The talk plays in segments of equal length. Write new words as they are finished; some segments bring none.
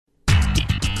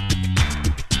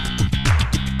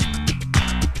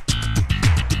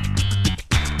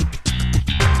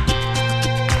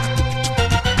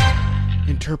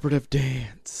interpretive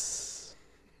dance.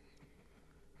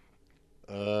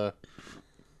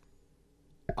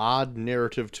 Odd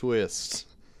narrative twist.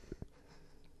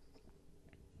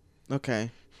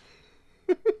 Okay.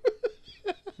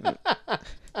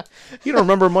 You don't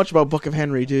remember much about Book of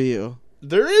Henry, do you?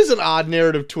 There is an odd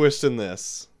narrative twist in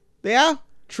this. Yeah,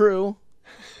 true.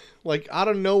 Like, out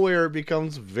of nowhere, it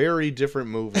becomes very different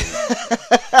movies.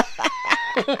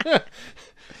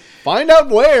 Find out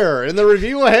where in the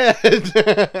review ahead.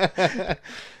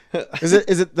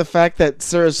 Is it the fact that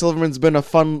Sarah Silverman's been a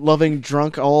fun-loving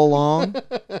drunk all along?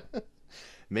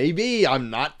 Maybe. I'm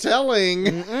not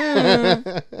telling.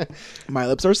 My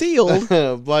lips are sealed.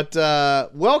 But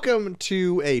welcome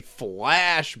to a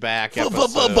flashback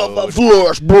episode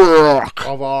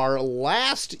Flashback of our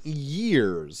last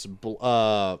year's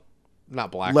not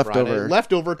Black Leftover. Friday,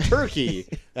 leftover turkey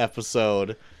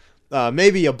episode.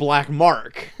 Maybe a black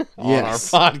mark on our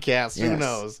podcast. Who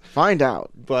knows? Find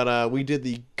out. But we did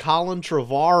the Colin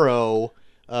Trevorrow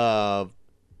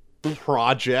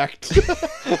project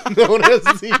known as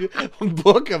the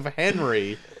Book of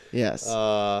Henry. Yes.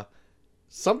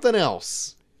 Something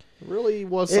else. It really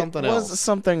was something else. It was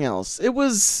something else. It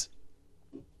was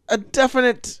a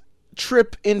definite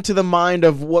trip into the mind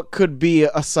of what could be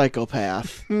a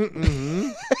psychopath.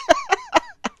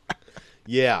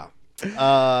 Yeah.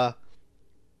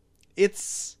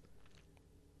 It's...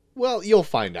 Well, you'll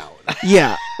find out.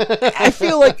 Yeah. I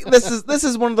feel like this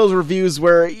is one of those reviews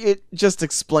where it just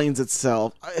explains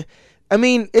itself. I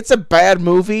mean, it's a bad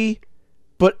movie,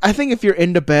 but I think if you're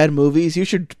into bad movies, you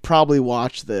should probably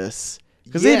watch this.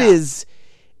 Because it is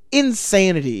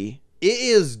insanity. It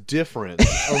is different.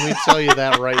 Let me tell you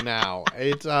that right now.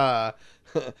 It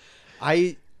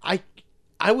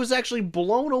I was actually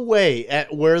blown away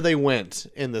at where they went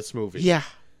in this movie. Yeah.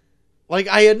 Like,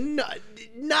 I had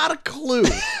not a clue.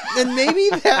 And maybe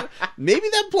that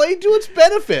played to its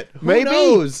benefit. Who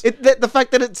knows? The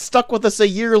fact that it stuck with us a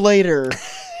year later.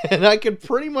 And I could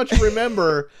pretty much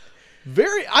remember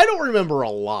I don't remember a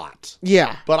lot.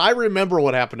 Yeah. But I remember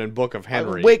what happened in Book of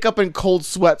Henry. I wake up in cold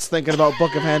sweats thinking about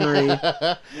Book of Henry.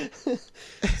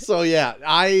 So yeah,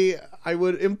 I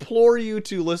would implore you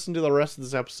to listen to the rest of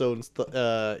this episode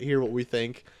and hear what we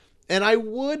think. And I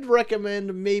would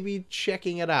recommend maybe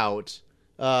checking it out,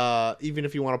 even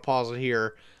if you want to pause it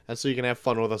here, and so you can have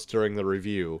fun with us during the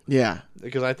review. Yeah.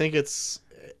 Because I think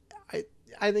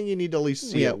I think you need to at least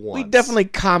see it once. We definitely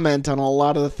comment on a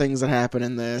lot of the things that happen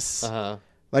in this. Uh-huh.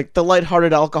 Like the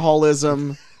lighthearted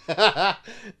alcoholism.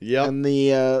 Yep. And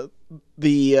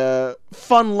the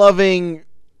fun-loving,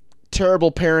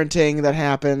 terrible parenting that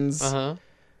happens. Uh-huh.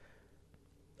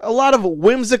 A lot of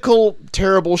whimsical,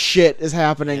 terrible shit is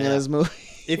happening in this movie.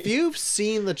 If you've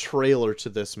seen the trailer to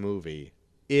this movie,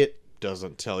 it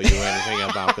doesn't tell you anything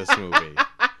about this movie.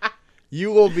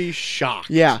 You will be shocked.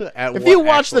 Yeah. At if you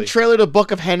watch the trailer to Book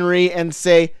of Henry and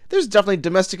say, there's definitely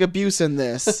domestic abuse in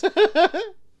this,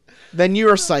 then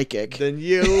you're psychic. Then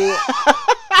you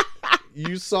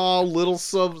saw little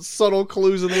subtle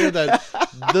clues in there that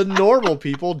the normal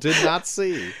people did not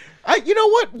see. You know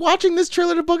what? Watching this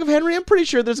trailer to Book of Henry, I'm pretty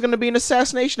sure there's going to be an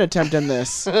assassination attempt in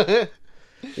this.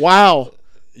 Wow.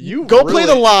 Go play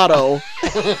the lotto.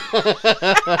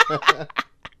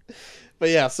 But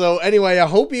yeah, so anyway, I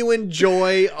hope you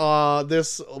enjoy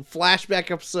this flashback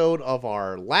episode of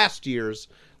our last year's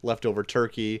Leftover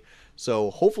Turkey.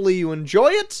 So hopefully you enjoy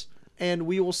it, and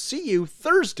we will see you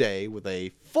Thursday with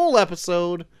a full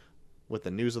episode with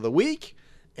the news of the week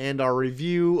and our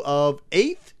review of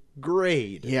 8th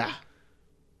Grade. Yeah.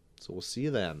 So we'll see you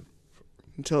then.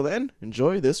 Until then,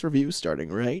 enjoy this review starting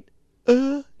right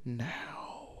now.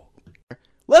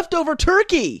 Leftover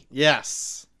Turkey!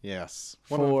 Yes.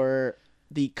 For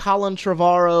the Colin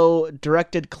Trevorrow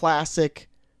directed classic,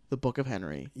 The Book of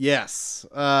Henry. Yes.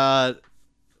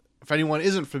 If anyone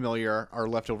isn't familiar, our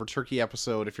Leftover Turkey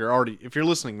episode, if you're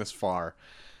listening this far,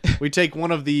 we take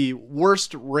one of the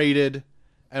worst rated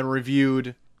and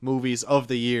reviewed movies of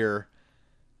the year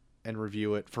and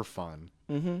review it for fun.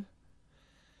 Mm-hmm.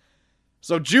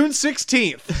 So June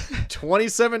 16th,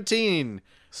 2017.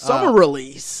 Summer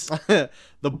release.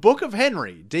 The Book of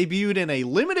Henry debuted in a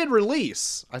limited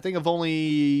release, I think of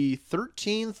only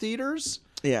 13 theaters.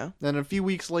 Yeah. Then a few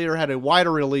weeks later had a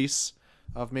wider release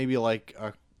of maybe like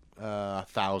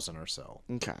 1,000 or so.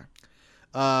 Okay.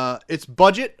 Its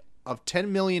budget of $10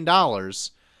 million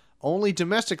only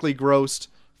domestically grossed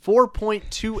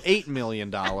 $4.28 million.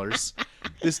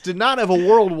 This did not have a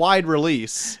worldwide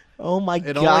release. Oh my God.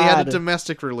 It only had a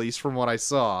domestic release from what I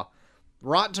saw.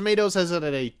 Rotten Tomatoes has it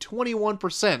at a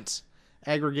 21%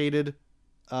 aggregated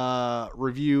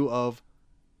review of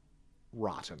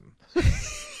rotten.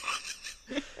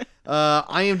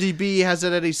 IMDb has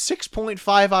it at a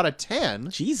 6.5 out of 10.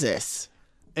 Jesus.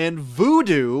 And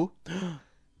Voodoo...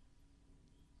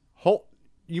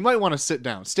 You might want to sit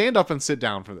down. Stand up and sit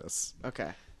down for this.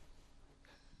 Okay.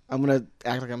 I'm going to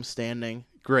act like I'm standing.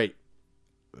 Great.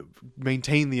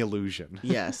 Maintain the illusion.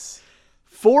 Yes.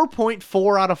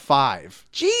 4.4 out of 5.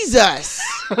 Jesus!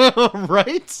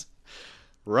 Right?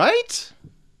 Right?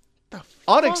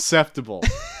 Unacceptable.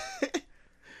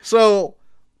 So,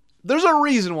 there's a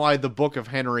reason why The Book of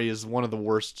Henry is one of the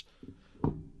worst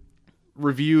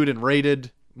reviewed and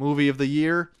rated movie of the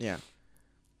year. Yeah.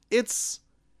 It's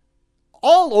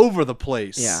all over the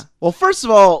place. Yeah. Well, first of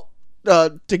all,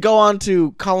 to go on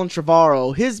to Colin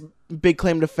Trevorrow, his big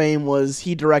claim to fame was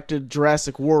he directed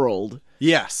Jurassic World.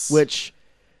 Yes. Which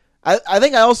I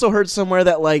think I also heard somewhere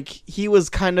that like he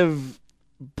was kind of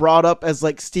brought up as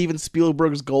like Steven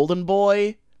Spielberg's golden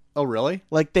boy. Oh, really?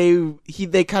 Like they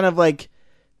kind of like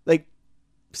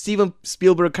Steven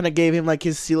Spielberg kind of gave him like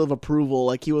his seal of approval.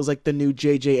 Like he was like the new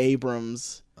J.J.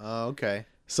 Abrams. Oh, okay.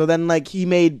 So then like he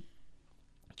made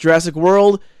Jurassic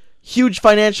World, huge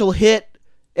financial hit.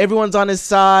 Everyone's on his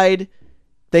side.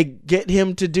 They get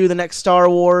him to do the next Star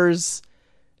Wars.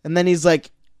 And then he's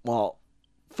like, well,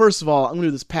 first of all, I'm going to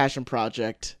do this passion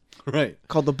project. Right.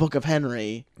 Called The Book of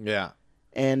Henry. Yeah.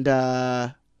 And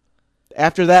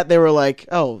after that, they were like,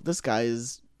 oh, this guy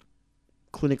is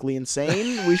clinically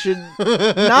insane. We should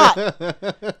not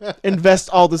invest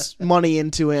all this money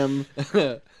into him.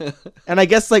 And I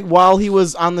guess like while he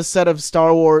was on the set of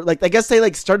Star Wars, like I guess they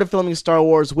like started filming Star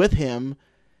Wars with him.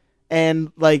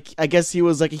 And like I guess he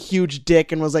was like a huge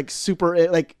dick and was like super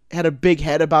like had a big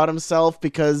head about himself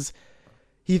because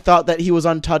he thought that he was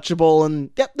untouchable, and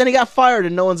yep, then he got fired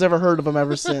and no one's ever heard of him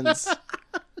ever since.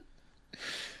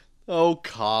 Oh,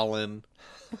 Colin.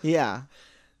 Yeah.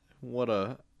 What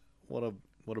a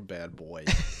bad boy.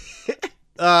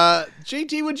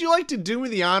 JT, would you like to do me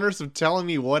the honors of telling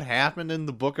me what happened in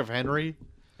the Book of Henry?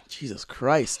 Jesus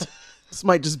Christ. This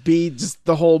might just be just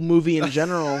the whole movie in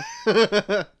general.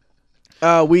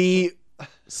 We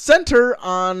center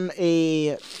on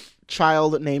a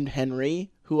child named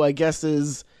Henry, who I guess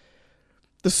is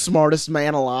the smartest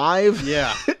man alive.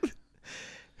 Yeah.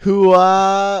 Who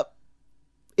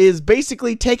is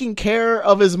basically taking care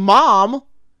of his mom.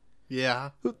 Yeah.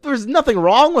 There's nothing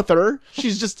wrong with her.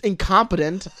 She's just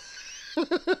incompetent.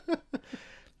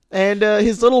 And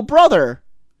his little brother.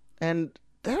 And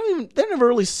they never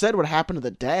really said what happened to the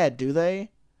dad, do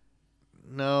they?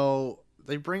 No.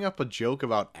 They bring up a joke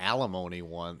about alimony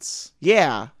once.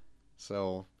 Yeah.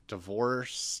 So,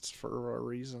 divorced for a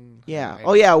reason? Yeah.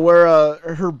 Oh, yeah, where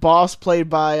her boss played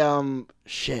by,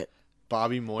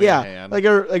 Bobby Moynihan.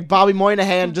 Yeah, like Bobby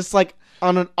Moynihan, just like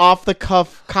on an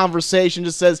off-the-cuff conversation,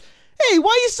 just says, hey, why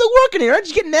are you still working here? Aren't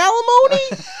you getting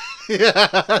alimony?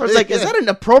 Yeah. Or it's like, is that an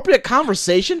appropriate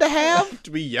conversation to have?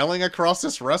 To be yelling across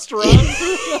this restaurant?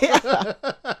 Yeah.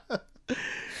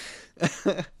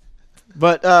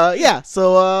 But, yeah,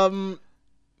 so,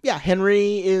 yeah,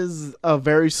 Henry is a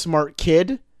very smart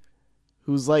kid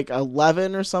who's like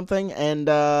 11 or something,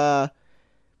 and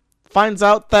finds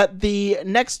out that the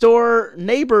next door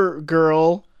neighbor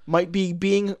girl might be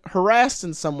being harassed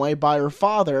in some way by her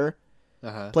father,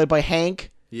 played by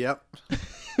Hank. Yep.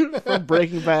 From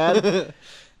Breaking Bad.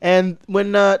 And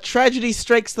when tragedy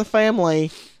strikes the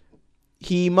family,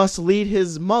 he must lead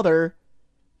his mother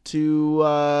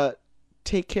to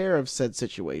take care of said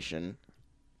situation.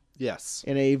 Yes.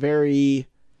 In a very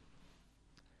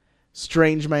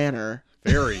strange manner.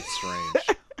 Very strange.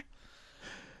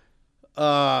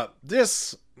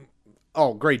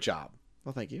 Great job.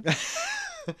 Well, thank you.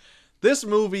 This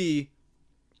movie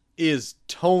is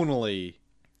tonally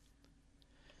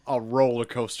a roller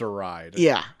coaster ride.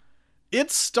 Yeah.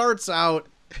 It starts out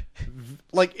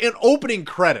like in opening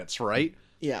credits, right?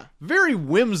 Yeah. Very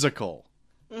whimsical.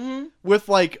 Mm-hmm. With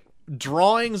like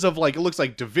drawings of like, it looks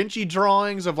like Da Vinci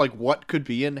drawings of like what could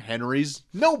be in Henry's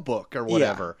notebook or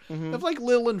whatever. Yeah. Mm-hmm. Of like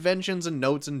little inventions and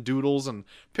notes and doodles and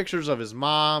pictures of his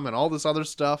mom and all this other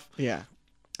stuff. Yeah.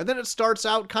 And then it starts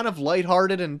out kind of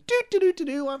lighthearted and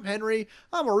do. I'm Henry.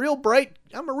 I'm a real bright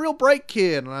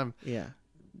kid, and I'm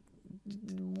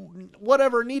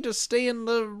whatever, need to stay in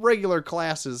the regular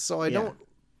classes so I don't.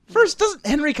 First, doesn't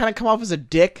Henry kind of come off as a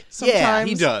dick sometimes? Yeah,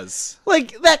 he does.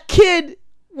 Like that kid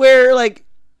where like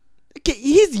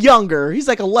he's younger, he's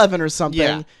like 11 or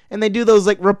something, and they do those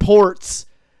like reports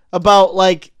about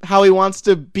like how he wants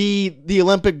to be the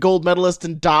Olympic gold medalist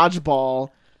in dodgeball,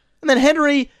 and then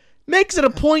Henry makes it a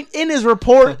point in his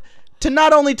report to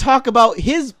not only talk about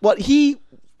what he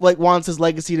like wants his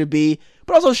legacy to be,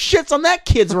 but also shits on that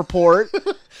kid's report.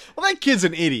 Well, that kid's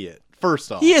an idiot.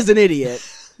 first off. He is an idiot.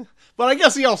 But I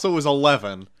guess he also was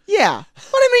 11. Yeah.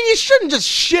 But I mean, you shouldn't just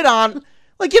shit on...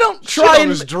 Like, you don't try Shit on and...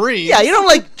 his dreams. Yeah, you don't,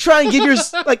 like, try and give your...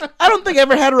 Like, I don't think I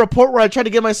ever had a report where I tried to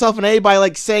give myself an A by,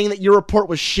 like, saying that your report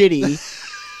was shitty.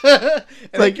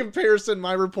 And like- in comparison,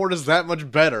 my report is that much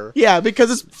better. Yeah, because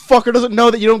this fucker doesn't know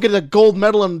that you don't get a gold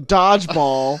medal in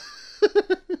dodgeball.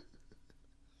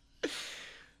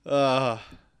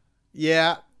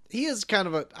 Yeah, he is kind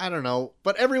of a... I don't know.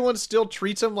 But everyone still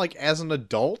treats him, like, as an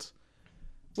adult.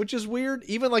 Which is weird.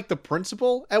 Even, like, the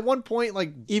principal, at one point,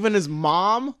 like... Even his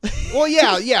mom? Well,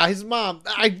 yeah, his mom.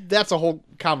 That's a whole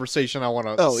conversation I want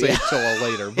to save till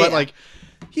later. But, Yeah. like,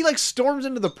 he, like, storms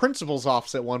into the principal's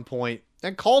office at one point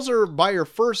and calls her by her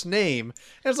first name.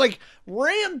 And it's like,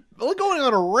 going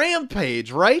on a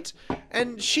rampage, right?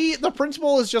 And the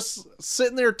principal is just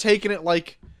sitting there taking it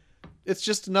like it's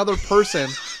just another person.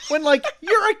 When, like,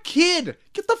 you're a kid.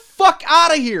 Get the fuck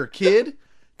out of here, kid.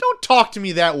 Don't talk to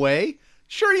me that way.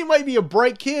 Sure, you might be a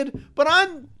bright kid, but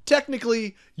I'm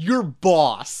technically your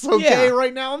boss, okay? Yeah.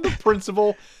 Right now, I'm the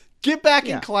principal. Get back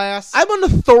in class. I'm an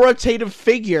authoritative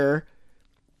figure.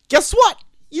 Guess what?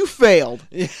 You failed.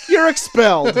 You're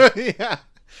expelled. Yeah.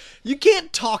 You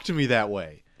can't talk to me that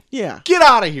way. Yeah. Get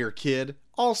out of here, kid.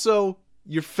 Also,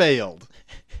 you failed.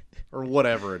 Or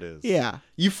whatever it is. Yeah.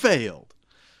 You failed.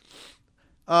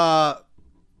 So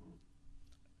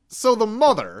the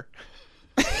mother...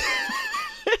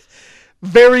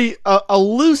 Very a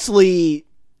loosely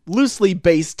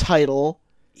based title.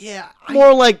 Yeah.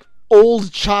 More like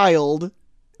old child.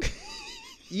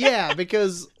 Yeah,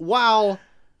 because while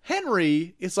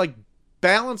Henry is like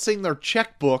balancing their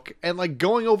checkbook and like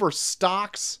going over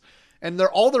stocks and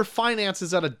all their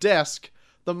finances at a desk,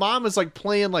 the mom is like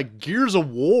playing like Gears of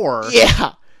War.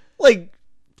 Yeah. Like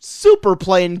super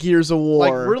playing Gears of War.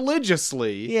 Like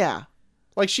religiously. Yeah.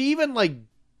 Like she even like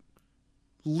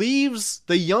leaves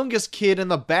the youngest kid in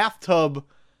the bathtub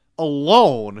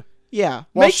alone Yeah.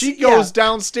 while she goes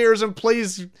downstairs and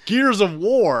plays Gears of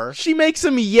War. She makes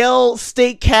him yell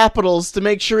state capitals to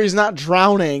make sure he's not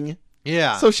drowning.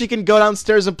 Yeah. So she can go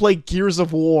downstairs and play Gears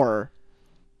of War.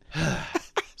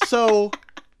 So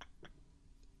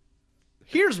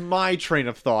here's my train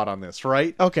of thought on this,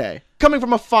 right? Okay. Coming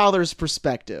from a father's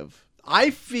perspective. I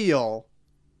feel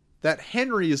that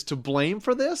Henry is to blame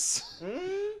for this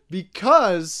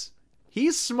because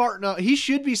he's smart enough. He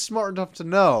should be smart enough to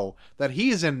know that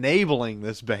he's enabling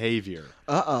this behavior.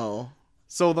 Uh-oh.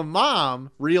 So the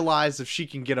mom realized if she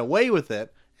can get away with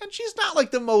it, and she's not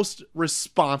like the most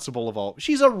responsible of all.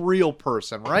 She's a real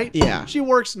person, right? Yeah. She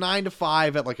works 9 to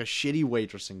 5 at like a shitty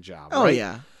waitressing job. Oh, right?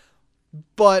 yeah.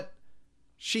 But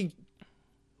she's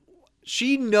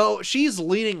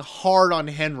leaning hard on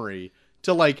Henry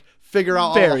to like figure out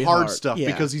all Very the hard hard, stuff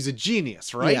yeah. because he's a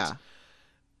genius, right? Yeah.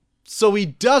 So he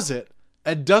does it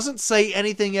and doesn't say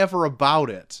anything ever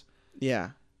about it. Yeah.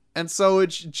 And so it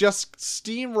just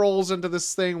steamrolls into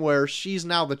this thing where she's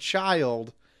now the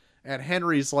child and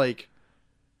Henry's like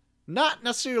not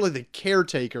necessarily the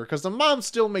caretaker because the mom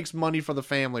still makes money for the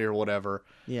family or whatever.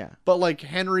 Yeah. But like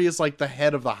Henry is like the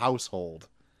head of the household.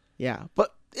 Yeah.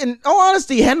 But in all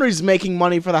honesty, Henry's making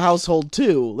money for the household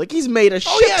too. Like he's made a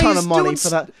shit ton of money for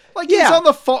that. Like he's on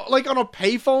the phone, like on a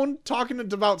payphone, talking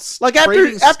about like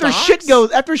trading after stocks?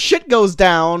 shit goes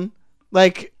down.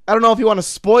 Like I don't know if you want to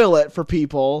spoil it for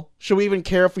people. Should we even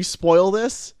care if we spoil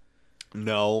this?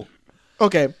 No.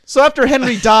 Okay, so after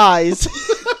Henry dies,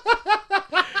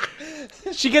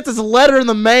 she gets this letter in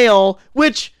the mail.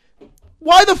 Which,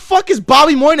 why the fuck is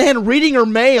Bobby Moynihan reading her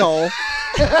mail?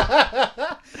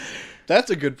 That's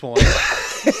a good point.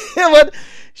 But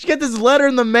she gets this letter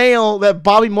in the mail that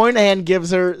Bobby Moynihan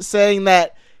gives her saying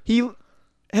that he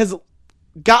has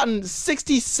gotten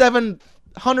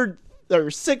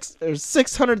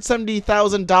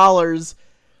 $670,000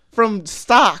 from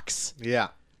stocks. Yeah.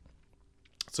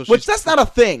 So Which that's not a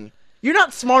thing. You're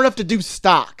not smart enough to do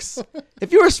stocks.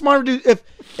 If you were smart to do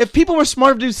if people were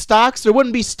smart to do stocks, there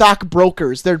wouldn't be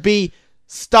stockbrokers. There'd be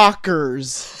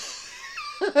stalkers.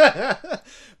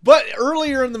 But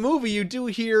earlier in the movie, you do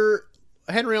hear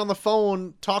Henry on the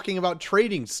phone talking about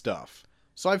trading stuff.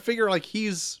 So I figure like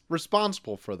he's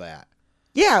responsible for that.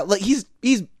 Yeah, like he's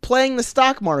playing the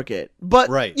stock market. But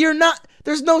Right. you're not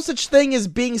there's no such thing as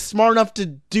being smart enough to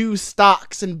do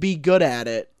stocks and be good at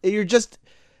it. You're just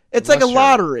it's like a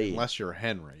lottery. Unless you're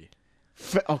Henry.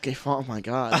 Okay, oh my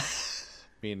god. I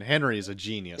mean, Henry is a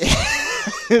genius.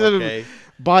 Okay.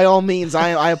 By all means,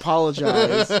 I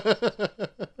apologize.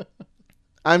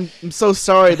 I'm so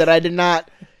sorry that I did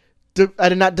not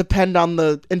depend on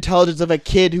the intelligence of a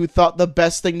kid who thought the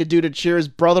best thing to do to cheer his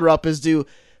brother up is to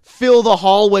fill the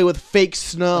hallway with fake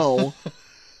snow.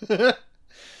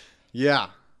 Yeah.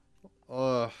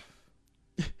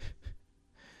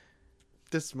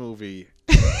 This movie.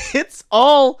 It's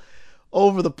all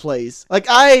over the place. Like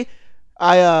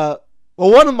well,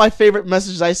 one of my favorite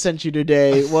messages I sent you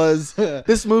today was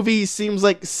this movie seems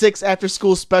like 6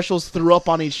 after-school specials threw up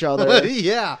on each other.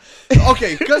 Yeah.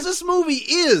 Okay, because this movie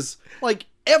is like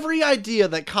every idea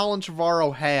that Colin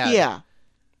Trevorrow had. Yeah.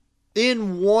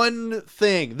 In one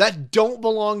thing that don't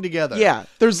belong together. Yeah.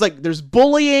 There's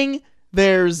bullying,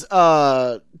 there's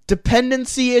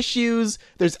dependency issues,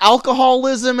 there's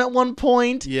alcoholism at one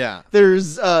point. Yeah.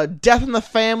 There's death in the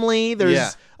family,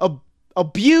 there's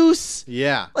abuse.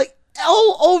 Yeah. Like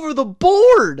all over the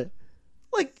board.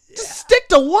 Like just stick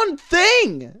to one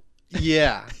thing.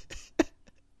 Yeah.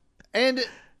 And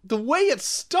the way it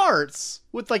starts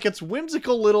with like its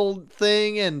whimsical little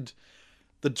thing and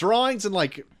the drawings and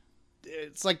like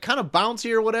it's like kind of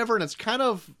bouncy or whatever, and it's kind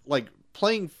of like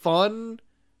playing fun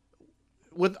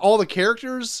with all the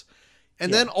characters,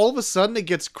 and then all of a sudden it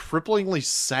gets cripplingly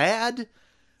sad.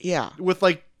 Yeah. With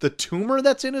like the tumor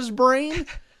that's in his brain.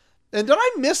 And did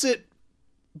I miss it?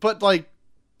 But like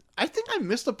I think I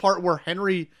missed the part where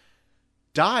Henry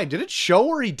died. Did it show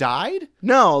where he died?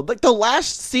 No, like the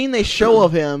last scene they show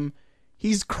of him,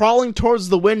 he's crawling towards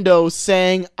the window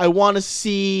saying, "I want to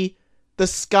see the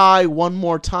sky one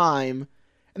more time."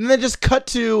 And then they just cut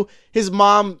to his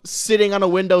mom sitting on a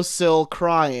windowsill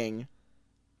crying.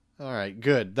 All right,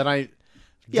 good. Then I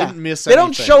didn't miss They anything.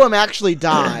 don't show him actually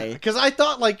die. Because I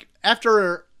thought like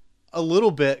after a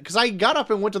little bit, because I got up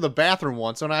and went to the bathroom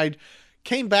once and I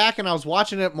came back and I was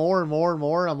watching it more and more and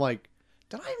more. I'm like,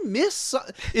 did I miss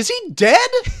is he dead?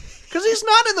 Because he's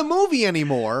not in the movie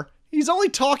anymore. He's only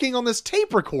talking on this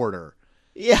tape recorder.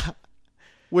 Yeah.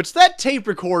 Which that tape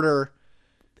recorder...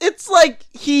 It's like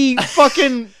he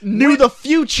fucking knew the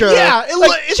future. Yeah,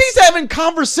 she's having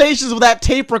conversations with that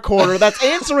tape recorder that's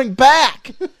answering back.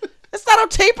 That's not how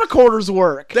tape recorders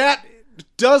work. That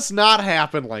does not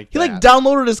happen like that. He like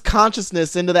downloaded his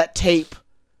consciousness into that tape.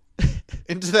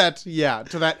 Into that,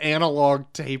 to that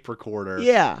analog tape recorder.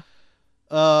 Yeah.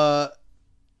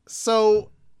 So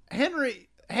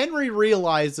Henry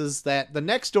realizes that the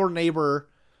next door neighbor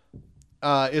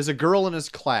is a girl in his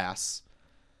class,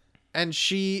 and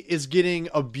she is getting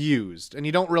abused, and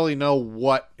you don't really know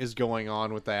what is going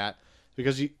on with that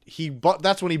because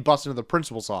that's when he busts into the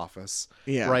principal's office,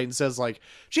 right, and says like,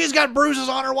 she's got bruises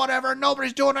on her, whatever,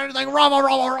 nobody's doing anything,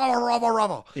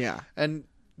 rubble. Yeah. And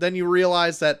then you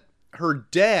realize that her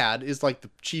dad is like the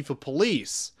chief of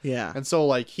police. Yeah. And so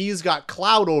like he's got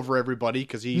clout over everybody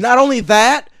because he's not only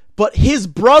that, but his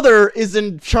brother is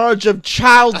in charge of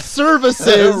child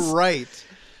services. Right.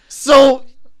 So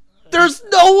there's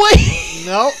no way.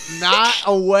 Nope, not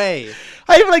a way.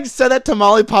 I even like said that to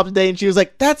Molly Pop today, and she was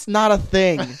like, "That's not a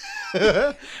thing."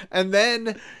 And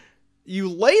then you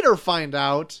later find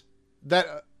out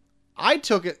that I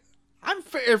took it. I'm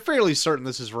fairly certain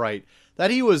this is right. That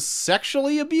he was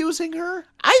sexually abusing her?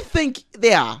 I think,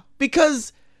 yeah,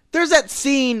 because there's that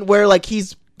scene where like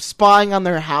he's spying on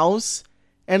their house,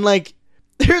 and like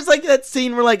there's like that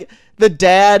scene where like the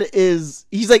dad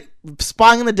he's like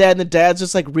spying on the dad, and the dad's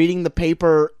just like reading the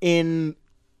paper in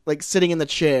like sitting in the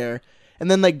chair, and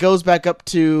then like goes back up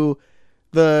to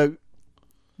the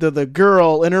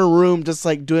girl in her room just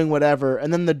like doing whatever,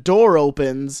 and then the door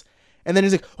opens, and then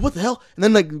he's like, "What the hell?" And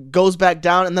then like goes back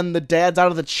down, and then the dad's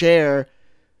out of the chair.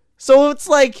 So it's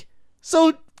like,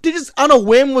 they just on a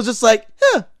whim was just like,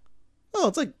 "Yeah, oh,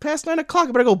 it's like past 9 o'clock.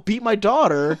 I better go beat my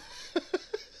daughter."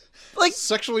 Like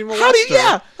sexually molest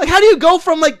her. How do you go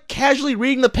from like casually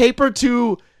reading the paper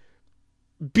to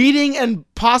beating and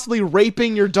possibly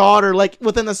raping your daughter like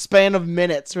within the span of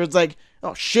minutes? Where it's like,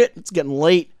 oh shit, it's getting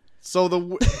late. So the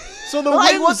like,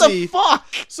 whimsy, what the fuck?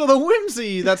 So the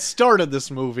whimsy that started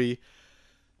this movie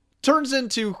turns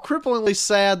into cripplingly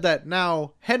sad that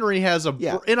now Henry has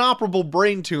a inoperable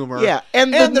brain tumor. Yeah,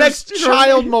 and the next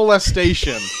child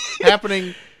molestation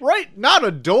happening not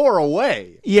a door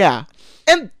away. Yeah,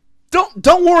 and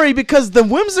don't worry because the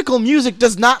whimsical music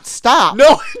does not stop.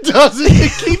 No, it doesn't.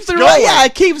 It keeps going. Yeah,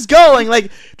 it keeps going.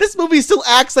 Like this movie still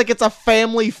acts like it's a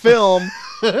family film,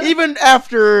 even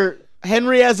after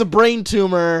Henry has a brain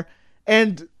tumor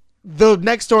and the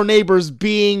next door neighbor's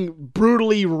being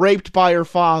brutally raped by her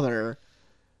father.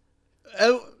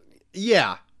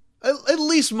 Yeah, at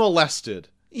least molested.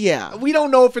 Yeah. We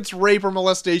don't know if it's rape or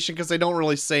molestation because they don't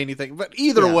really say anything. But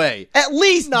either way. At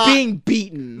least being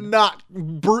beaten.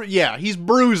 He's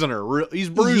bruising her. He's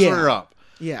bruising her up.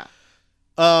 Yeah.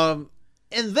 And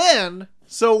then,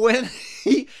 so when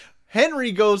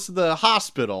Henry goes to the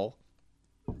hospital,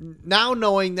 now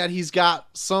knowing that he's got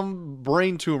some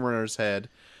brain tumor in his head,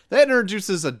 That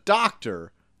introduces a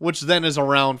doctor, which then is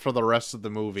around for the rest of the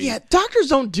movie. Yeah, doctors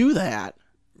don't do that.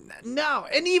 No,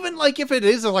 and even like if it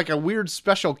is like a weird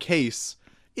special case,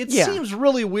 it Yeah. seems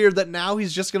really weird that now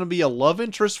he's just going to be a love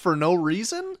interest for no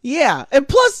reason. Yeah, and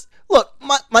plus, look,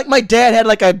 my dad had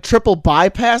like a triple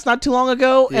bypass not too long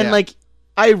ago, and Yeah. like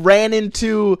I ran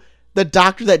into the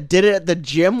doctor that did it at the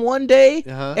gym one day,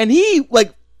 and he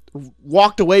like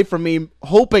walked away from me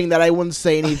hoping that I wouldn't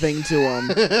say anything to him.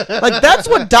 Like that's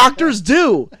what doctors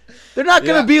do. They're not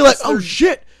gonna Yeah, be like, that's "Oh their-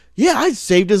 shit, yeah, I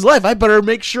saved his life. I better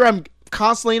make sure I'm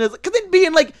constantly in his." Because they'd be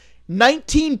in like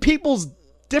 19 people's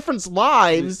different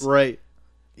lives. Right.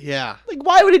 Yeah. Like,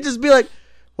 why would it just be like,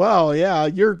 "Well, yeah,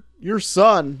 your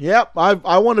son. Yep,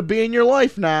 I want to be in your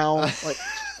life now." Like,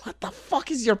 what the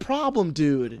fuck is your problem,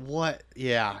 dude? What?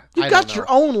 Yeah. You I got don't know. your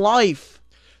own life.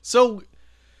 So,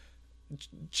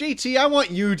 JT, I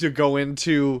want you to go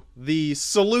into the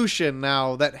solution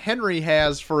now that Henry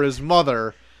has for his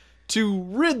mother to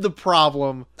rid the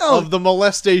problem of the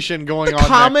molestation going on.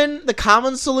 The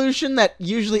common solution that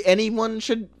usually anyone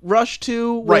should rush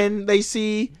to when they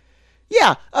see,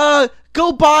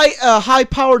 go buy a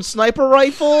high-powered sniper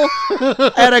rifle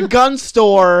at a gun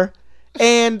store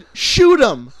and shoot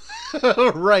him.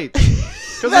 Right.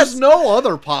 Because there's no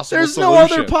other possible There's solution. no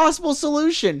other possible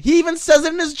solution. He even says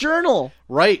it in his journal.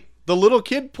 Right. The little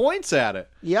kid points at it.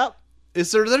 Yep.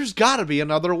 There's got to be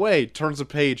another way. Turns a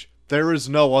page. There is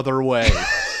no other way.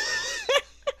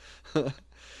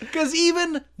 Because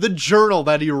even the journal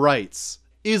that he writes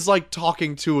is like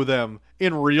talking to them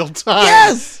in real time.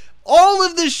 Yes! All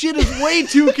of this shit is way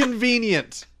too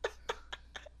convenient.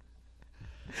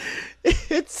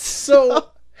 It's So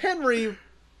Henry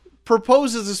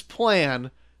proposes his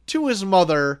plan to his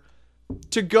mother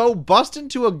to go bust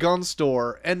into a gun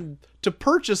store and to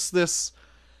purchase this.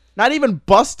 not even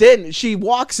bust in. She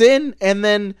walks in and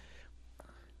then...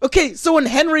 Okay, so when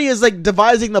Henry is like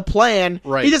devising the plan,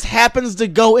 Right. he just happens to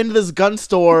go into this gun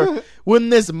store when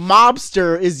this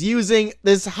mobster is using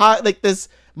this this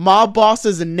mob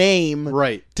boss's name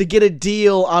Right. to get a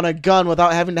deal on a gun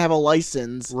without having to have a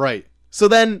license. Right. So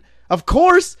then, of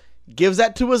course, gives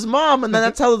that to his mom, and then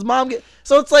that's how his mom gets.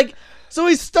 So it's like, so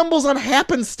he stumbles on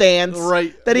happenstance,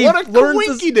 Right. That he What a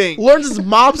coinkydink. learns his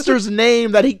mobster's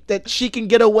name that she can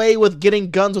get away with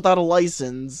getting guns without a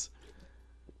license.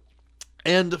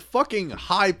 And fucking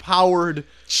high-powered,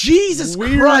 Jesus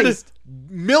weird Christ!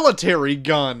 military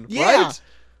gun. Yeah. Right?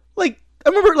 Like I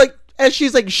remember, like as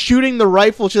she's like shooting the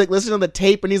rifle, she's like listening to the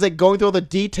tape, and he's like going through all the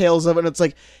details of it. And it's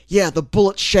like, yeah, the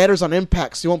bullet shatters on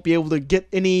impact, so you won't be able to get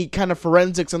any kind of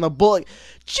forensics on the bullet.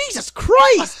 Jesus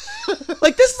Christ!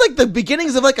 Like this is like the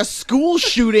beginnings of like a school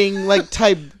shooting like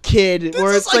type kid,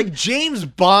 where This it's is like James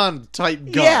Bond type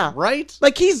gun, Yeah. right?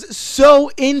 like he's so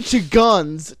into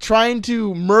guns, trying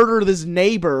to murder this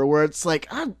neighbor. Where it's like,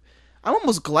 I'm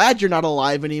almost glad you're not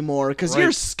alive anymore because Right.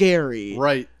 you're scary.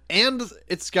 Right. And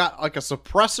it's got like a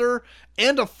suppressor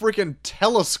and a freaking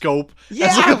telescope. Yeah.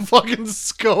 It's like a fucking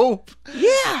scope.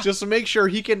 Yeah. Just to make sure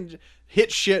he can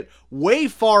hit shit way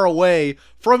far away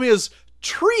from his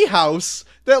treehouse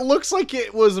that looks like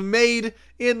it was made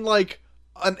in like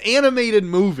an animated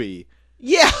movie.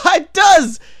 Yeah, it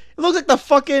does. It looks like the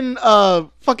fucking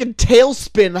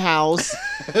Tailspin house.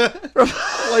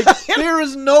 Like there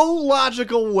is no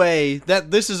logical way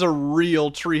that this is a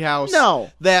real treehouse.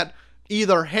 No. That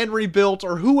either Henry built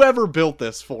or whoever built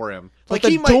this for him. Like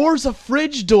Like the door's a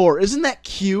fridge door. Isn't that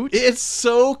cute? It's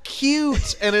so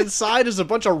cute, and inside is a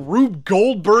bunch of Rube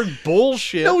Goldberg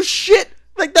bullshit. No shit.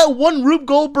 Like that one Rube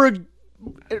Goldberg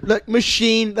like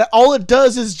machine that all it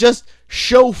does is just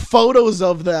show photos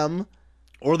of them.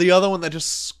 Or the other one that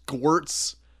just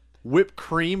squirts whipped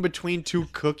cream between two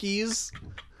cookies.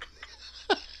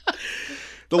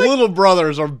 The little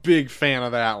brothers are a big fan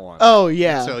of that one. Oh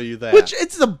yeah. I'll tell you that. Which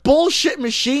it's a bullshit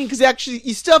machine because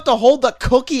you still have to hold the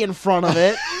cookie in front of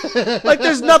it. Like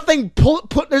there's nothing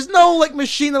there's no like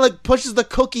machine that like pushes the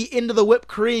cookie into the whipped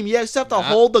cream. You just have to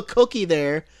hold the cookie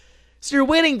there. So you're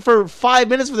waiting for 5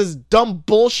 minutes for this dumb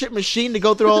bullshit machine to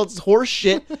go through all this horse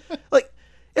shit. Like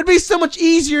it'd be so much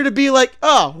easier to be like,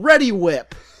 oh, ready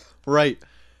whip. Right.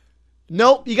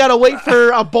 Nope, you gotta wait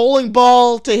for a bowling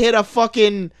ball to hit a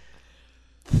fucking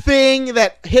thing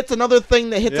that hits another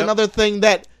thing that hits Yep. another thing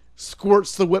that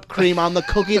squirts the whipped cream on the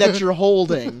cookie that you're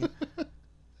holding.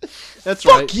 That's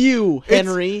right. Fuck you,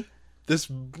 Henry. This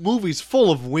movie's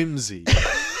full of whimsy.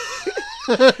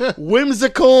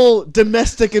 Whimsical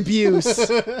domestic abuse.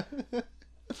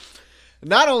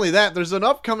 Not only that, there's an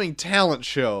upcoming talent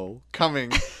show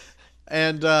coming,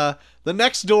 and the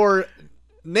next door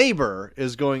neighbor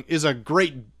is a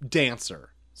great dancer.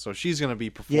 So she's going to be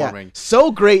Yeah. performing.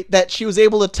 So great that she was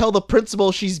able to tell the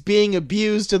principal she's being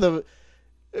abused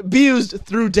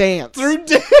through dance.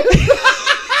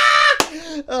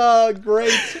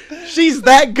 Great. She's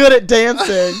that good at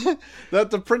dancing. That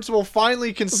the principal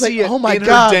finally can It's see like, it oh my in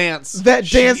God, her dance. that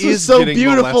She dance was is so getting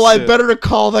beautiful, molested. I better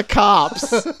call the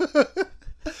cops.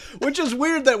 Which is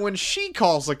weird that when she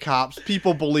calls the cops,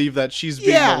 people believe that she's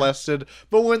being Yeah. molested.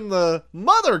 But when the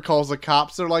mother calls the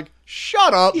cops, they're like,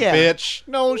 shut up, Yeah. bitch.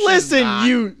 No, she's Listen, not.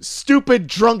 you stupid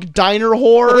drunk diner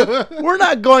whore. We're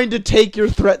not going to take your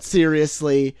threat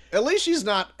seriously. At least she's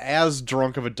not as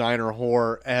drunk of a diner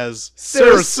whore as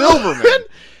Sarah Silverman.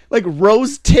 Like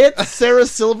Rose Tits, Sarah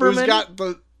Who's Silverman. got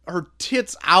her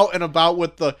tits out and about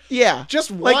with the... Yeah.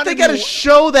 Just like wanted they gotta to-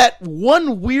 show that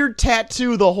one weird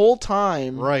tattoo the whole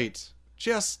time. Right.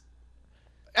 Just...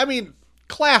 I mean,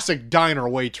 classic diner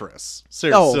waitress,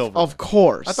 Sarah Oh, Silverman. of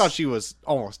course. I thought she was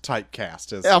almost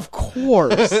typecast as... Of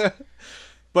course.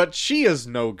 But she is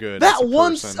no good as That a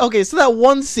one, person. okay, so that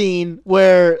one scene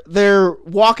where they're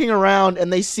walking around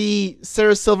and they see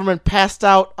Sarah Silverman passed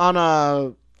out on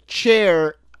a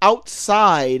chair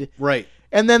outside, Right.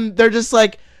 and then they're just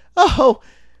like, "Oh,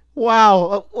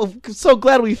 wow, I'm so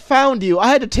glad we found you. I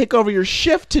had to take over your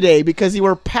shift today because you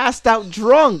were passed out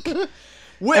drunk."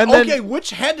 And then- Which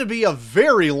had to be a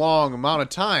very long amount of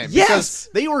time. Yes. Because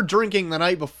they were drinking the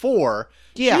night before.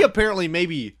 Yeah. She apparently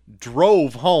maybe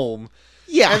drove home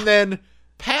Yeah, and then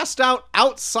passed out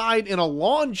outside in a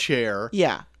lawn chair.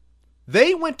 yeah,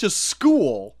 They went to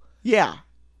school, yeah.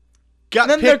 got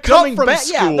And then they're picked up coming from back.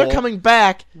 school, Yeah, they're coming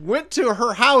back. went to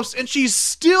her house, and she's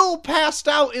still passed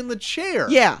out in the chair.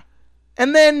 Yeah.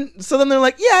 And then, so then they're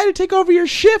like, yeah, I had to take over your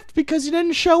shift because you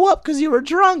didn't show up because you were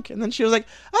drunk. And then she was like,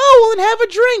 oh, well, then have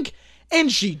a drink.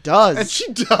 And she does. And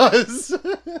she does.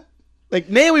 Like,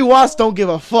 Naomi Watts don't give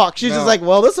a fuck. She's No. just like,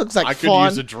 well, this looks like I fun. could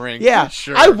use a drink. Yeah.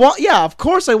 Sure. Of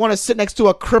course I want to sit next to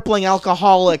a crippling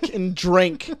alcoholic and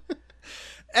drink.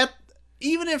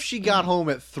 Even if she got home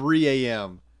at 3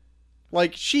 a.m.,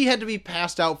 like, she had to be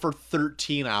passed out for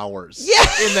 13 hours Yeah.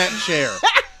 in that chair.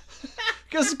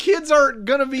 Because kids are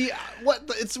going to be,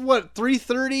 it's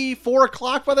 3:30, 4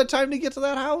 o'clock by the time they get to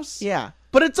that house? Yeah.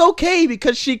 But it's okay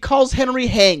because she calls Henry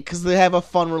Hank because they have a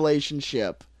fun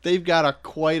relationship. They've got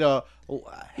quite a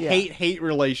Yeah. hate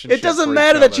relationship. It doesn't for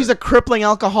matter each that other. she's a crippling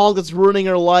alcoholic that's ruining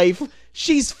her life.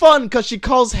 She's fun because she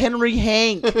calls Henry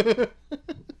Hank.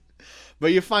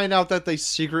 But you find out that they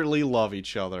secretly love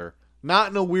each other.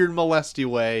 Not in a weird molesty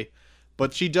way,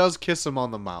 but she does kiss him on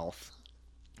the mouth.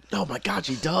 Oh my God,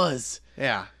 she does.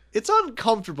 Yeah. It's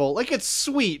uncomfortable. Like, it's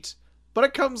sweet, but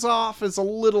it comes off as a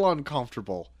little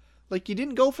uncomfortable. Like, you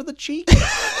didn't go for the cheek?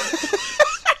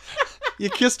 You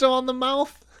kissed him on the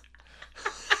mouth?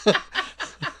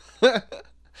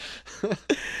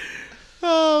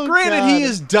 Oh, Granted, God. he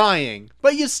is dying,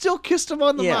 but you still kissed him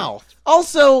on the Yeah. mouth.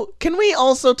 Also, can we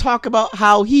also talk about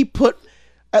how he put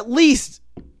at least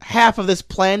half of this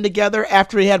plan together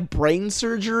after he had brain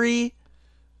surgery?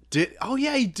 Oh,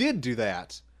 yeah, he did do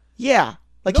that. Yeah.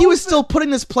 Like, he was still putting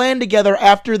this plan together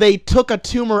after they took a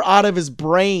tumor out of his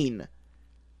brain.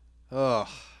 Ugh.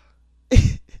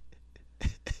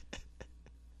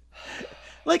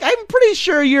 Like, I'm pretty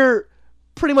sure you're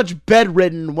pretty much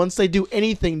bedridden once they do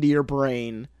anything to your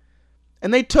brain.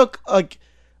 And they took, like,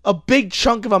 a big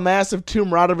chunk of a massive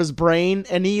tumor out of his brain,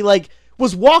 and he, like,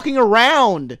 was walking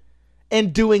around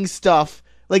and doing stuff,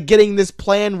 like getting this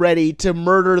plan ready to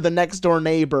murder the next door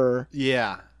neighbor.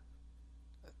 Yeah.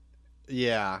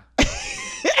 Yeah.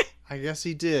 I guess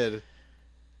he did.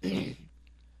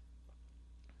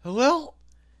 Well,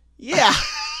 Yeah.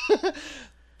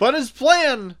 but his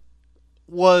plan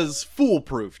was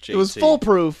foolproof, JT. It was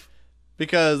foolproof.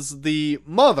 Because the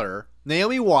mother,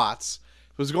 Naomi Watts,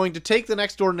 was going to take the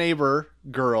next door neighbor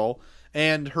girl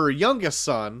and her youngest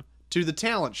son to the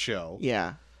talent show.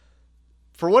 Yeah.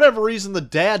 For whatever reason, the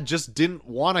dad just didn't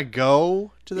want to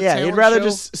go to the talent show. Yeah, he'd rather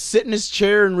just sit in his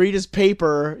chair and read his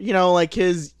paper, you know, like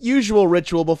his usual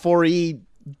ritual before he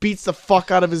beats the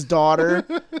fuck out of his daughter.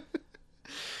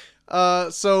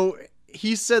 So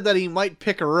he said that he might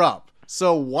pick her up.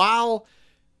 So while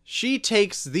she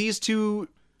takes these two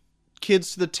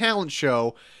kids to the talent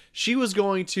show, she was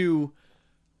going to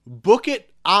book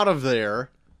it out of there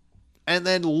and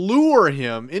then lure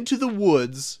him into the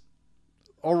woods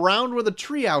around where the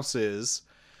treehouse is,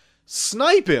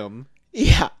 snipe him,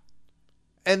 Yeah.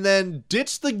 and then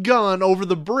ditch the gun over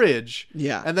the bridge.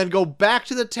 Yeah. And then go back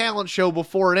to the talent show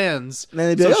before it ends. And then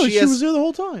they'd be like, oh, she was there the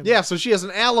whole time. Yeah, so she has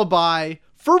an alibi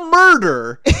for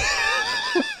murder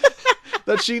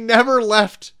that she never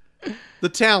left the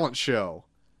talent show.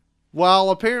 While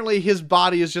apparently his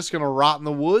body is just going to rot in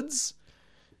the woods.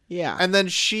 Yeah. And then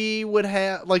she would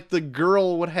have, like, the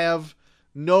girl would have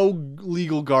no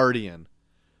legal guardian.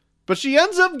 But she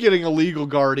ends up getting a legal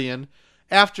guardian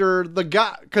after the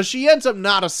guy, because she ends up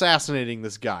not assassinating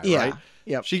this guy, Yeah. right?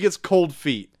 Yep. She gets cold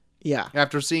feet Yeah.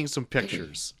 after seeing some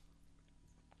pictures.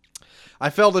 I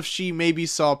felt if she maybe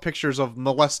saw pictures of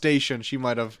molestation, she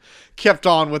might have kept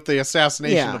on with the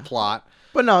assassination plot.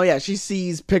 But no, yeah, she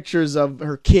sees pictures of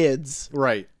her kids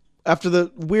Right. after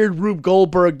the weird Rube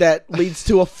Goldberg that leads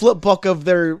to a flip book of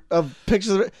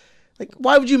pictures of it. Like,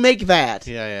 why would you make that?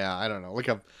 Yeah, I don't know. Like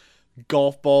a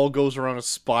golf ball goes around a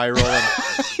spiral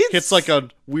and hits like a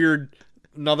weird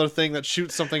another thing that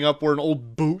shoots something up where an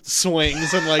old boot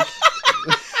swings and like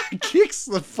kicks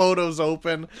the photos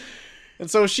open. And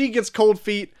so she gets cold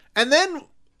feet. And then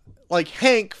like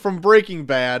Hank from Breaking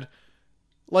Bad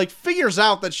like figures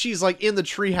out that she's like in the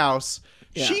treehouse.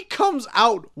 Yeah. She comes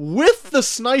out with the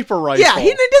sniper rifle. Yeah,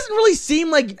 he doesn't really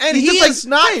seem like... And he just is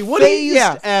not phased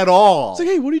at all. It's like,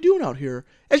 hey, what are you doing out here?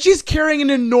 And she's carrying an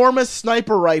enormous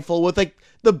sniper rifle with like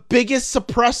the biggest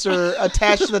suppressor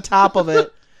attached to the top of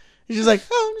it. And she's like,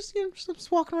 oh, I'm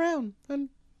just walking around. And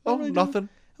nothing.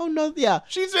 Oh, no, yeah.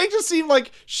 She makes it seem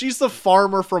like she's the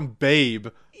farmer from Babe.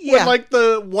 Yeah. When, like,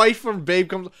 the wife from Babe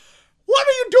comes, what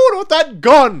are you doing with that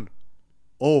gun?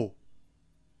 Oh,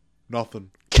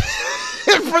 nothing.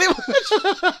 Pretty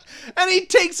much. And he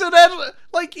takes it as,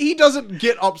 like, he doesn't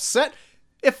get upset.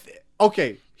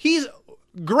 Okay,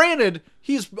 granted,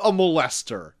 he's a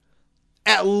molester.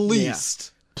 At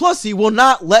least. Yeah. Plus, he will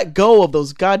not let go of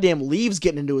those goddamn leaves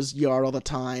getting into his yard all the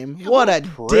time. Yeah, what a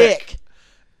dick.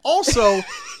 Also,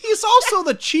 he's also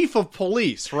the chief of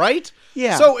police, right?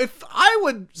 Yeah. So if I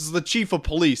was the chief of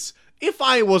police, if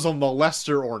I was a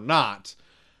molester or not,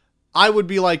 I would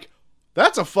be like,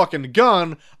 that's a fucking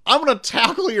gun. I'm going to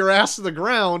tackle your ass to the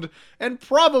ground and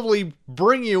probably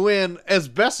bring you in as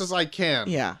best as I can.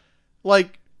 Yeah.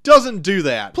 Like, doesn't do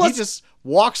that. Plus, he just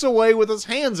walks away with his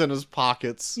hands in his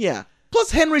pockets. Yeah.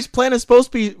 Plus, Henry's plan is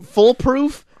supposed to be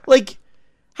foolproof. Like,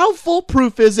 how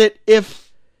foolproof is it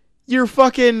if your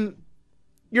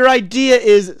idea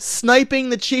is sniping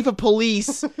the chief of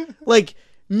police, like,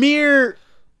 mere,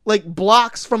 like,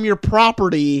 blocks from your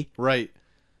property. Right.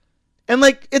 And,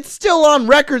 like, it's still on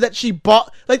record that she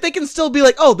bought, like, they can still be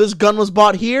like, oh, this gun was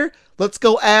bought here. Let's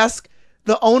go ask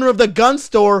the owner of the gun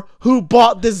store who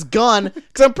bought this gun.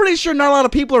 Because I'm pretty sure not a lot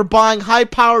of people are buying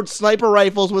high-powered sniper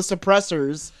rifles with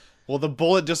suppressors. Well, the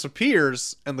bullet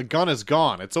disappears and the gun is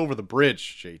gone. It's over the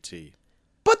bridge, JT.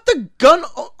 But the gun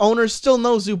owner still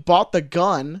knows who bought the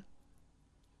gun.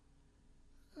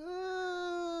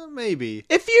 Maybe.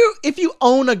 If you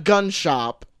own a gun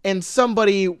shop and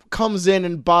somebody comes in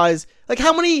and buys, like,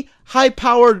 how many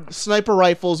high-powered sniper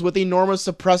rifles with enormous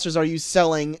suppressors are you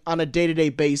selling on a day-to-day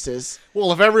basis?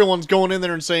 Well, if everyone's going in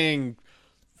there and saying,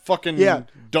 fucking, yeah,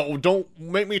 don't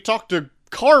make me talk to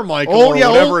Carmichael or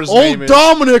whatever his name is.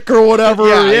 Dominic or whatever.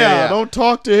 Yeah, don't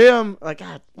talk to him. Like,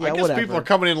 God, yeah, I guess whatever. people are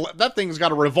coming in. That thing's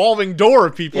got a revolving door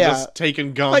of people just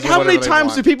taking guns. Like, or how many they times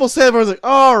want. do people say, I was like,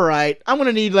 all right, I'm going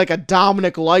to need, like, a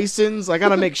Dominic license. I got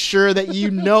to make sure that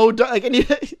you know, like,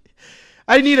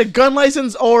 I need a gun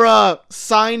license or a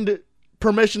signed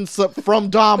permission slip from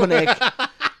Dominic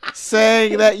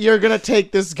saying that you're going to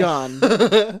take this gun.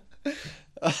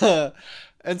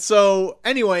 And so,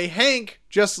 anyway, Hank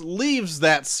just leaves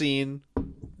that scene,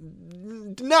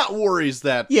 not worries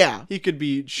that he could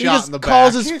be shot in the back.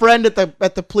 He just calls his friend at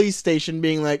the police station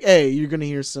being like, hey, you're going to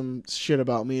hear some shit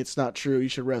about me. It's not true. You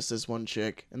should arrest this one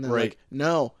chick. And they're like,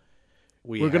 no,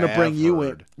 we're going to bring you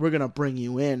in. We're going to bring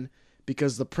you in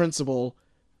because the principal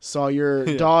saw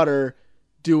your daughter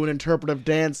do an interpretive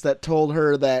dance that told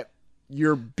her that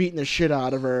you're beating the shit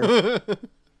out of her.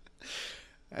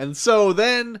 And so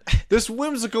then this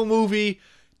whimsical movie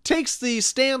takes the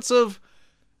stance of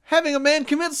having a man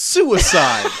commit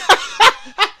suicide.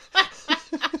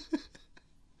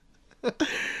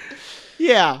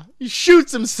 Yeah, he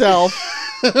shoots himself.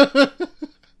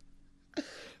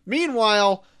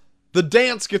 Meanwhile, the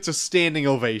dance gets a standing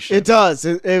ovation. It does.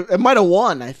 It might have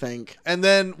won, I think. And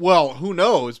then, well, who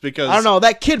knows? Because I don't know.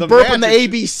 That kid burping the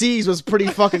ABCs was pretty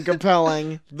fucking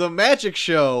compelling. The magic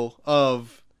show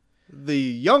of the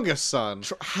youngest son.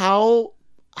 How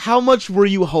much were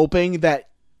you hoping that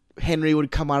Henry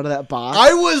would come out of that box?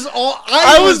 I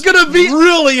was gonna be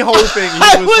really hoping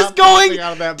I was going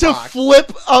out of that to box.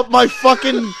 Flip up my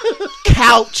fucking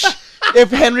couch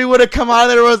if Henry would have come out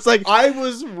of there. It's like, I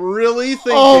was really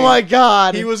thinking, oh my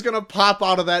god, he was gonna pop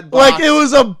out of that box. Like, it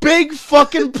was a big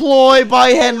fucking ploy by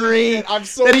Henry. I'm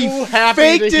so that he happy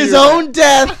faked to his hear own that.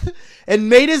 death and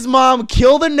made his mom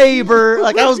kill the neighbor.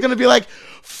 Like, I was gonna be like,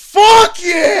 fuck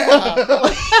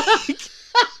yeah!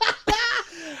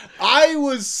 I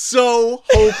was so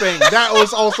hoping that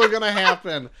was also going to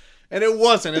happen. And it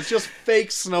wasn't. It's just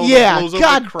fake snow that blows over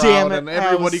the crowd damn it. and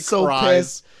everybody so cries.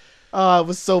 Pissed. Oh, I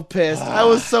was so pissed. I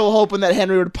was so hoping that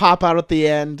Henry would pop out at the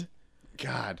end.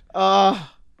 God.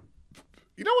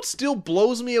 You know what still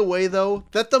blows me away, though?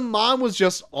 That the mom was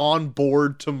just on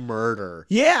board to murder.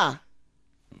 Yeah.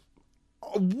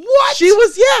 What?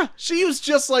 She was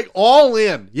just like all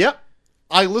in. Yep.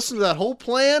 I listened to that whole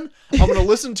plan. I'm going to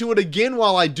listen to it again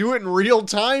while I do it in real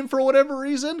time for whatever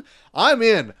reason. I'm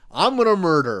in. I'm going to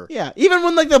murder. Yeah. Even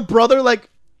when, like, the brother, like,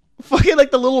 fucking,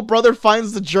 like, the little brother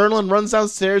finds the journal and runs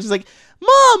downstairs. He's like,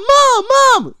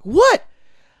 Mom! What?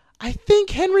 I think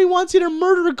Henry wants you to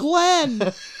murder Glenn.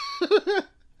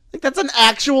 Like, that's an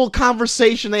actual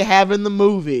conversation they have in the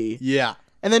movie. Yeah.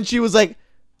 And then she was like,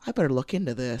 I better look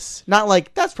into this. Not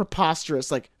like, that's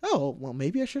preposterous. Like, oh, well,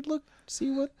 maybe I should see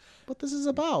what this is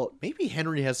about. Maybe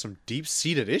Henry has some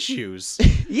deep-seated issues.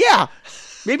 Yeah.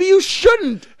 Maybe you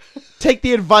shouldn't take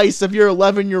the advice of your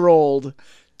 11-year-old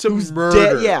to who's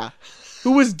murder. Dead, yeah.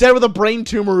 Who was dead with a brain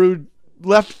tumor who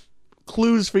left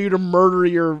clues for you to murder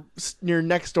your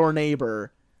next door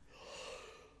neighbor.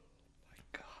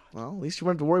 Well, at least you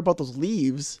won't have to worry about those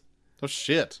leaves. Oh,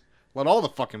 shit. Let all the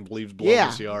fucking leaves blow in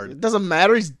this yard. It doesn't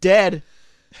matter. He's dead.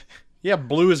 Yeah,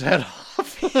 blew his head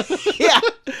off. Yeah.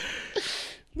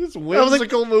 This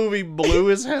whimsical movie blew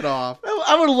his head off.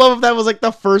 I would love if that was like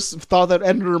the first thought that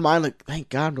entered her mind. Like, thank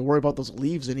God I don't have to worry about those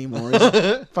leaves anymore.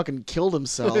 He fucking killed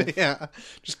himself. Yeah.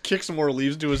 Just kick some more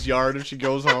leaves to his yard if she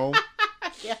goes home.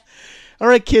 Yeah. All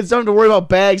right, kids, don't have to worry about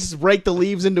bags. Just rake the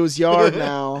leaves into his yard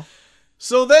now.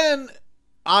 So then,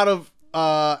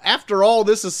 after all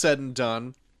this is said and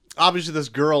done, obviously this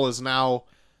girl is now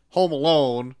home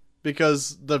alone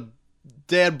because the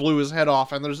dad blew his head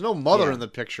off and there's no mother in the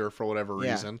picture for whatever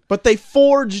reason. But they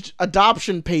forged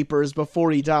adoption papers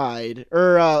before he died.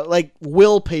 Or, like,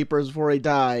 will papers before he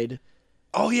died.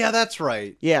 Oh, yeah, that's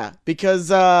right. Yeah, because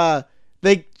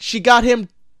she got him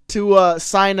to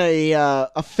sign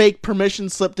a fake permission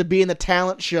slip to be in the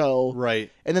talent show. Right.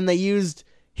 And then they used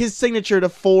his signature to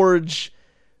forge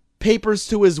papers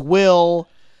to his will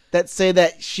that say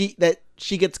that she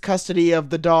gets custody of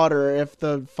the daughter if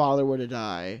the father were to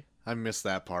die. I missed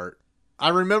that part. I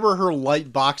remember her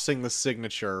light boxing the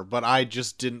signature, but I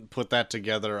just didn't put that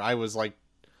together. I was like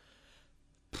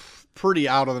pretty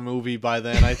out of the movie by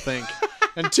then, I think.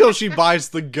 Until she buys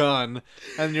the gun,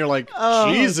 and you're like,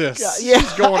 Jesus,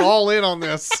 she's going all in on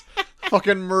this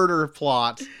fucking murder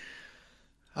plot.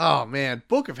 Oh man,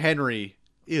 Book of Henry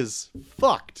is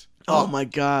fucked. Oh my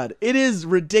God, it is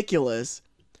ridiculous.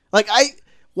 Like,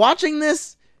 watching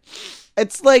this,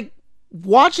 it's like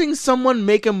watching someone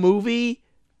make a movie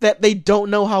that they don't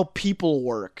know how people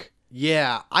work.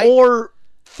 Yeah, or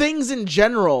things in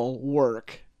general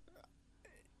work.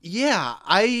 Yeah,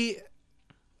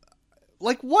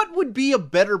 like, what would be a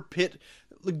better pit?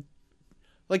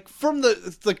 Like from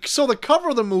so the cover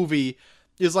of the movie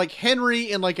is like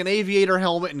Henry in like an aviator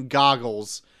helmet and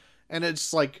goggles, and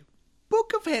it's like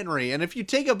Book of Henry. And if you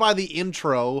take it by the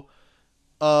intro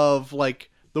of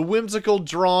like the whimsical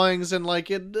drawings and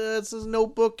like it's his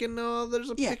notebook and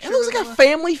there's a picture. It looks like a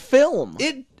family film.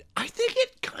 I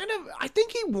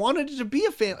think he wanted it to be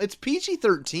a family. It's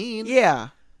PG-13. Yeah.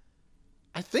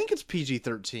 I think it's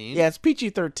PG-13. Yeah, it's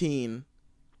PG-13.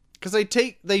 Because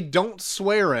they don't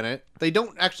swear in it. They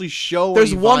don't actually show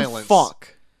There's any one violence.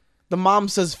 fuck. The mom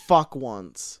says fuck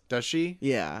once. Does she?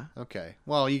 Yeah. Okay.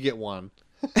 Well, you get one.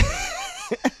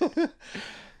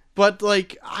 But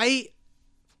like I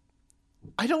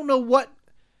don't know what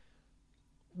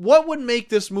would make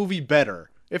this movie better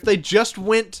if they just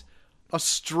went a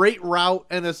straight route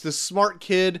and it's this smart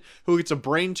kid who gets a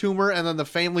brain tumor and then the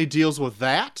family deals with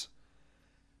that.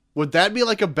 Would that be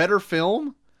like a better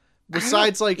film?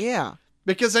 Besides, like, yeah,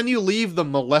 because then you leave the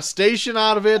molestation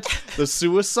out of it, the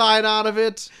suicide out of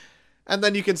it, and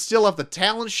then you can still have the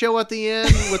talent show at the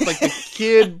end with like the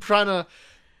kid trying to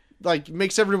like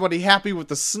makes everybody happy with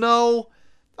the snow.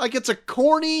 Like, it's a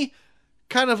corny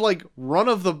kind of like run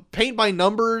of the paint by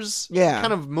numbers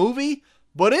kind of movie,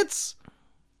 but it's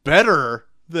better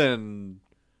than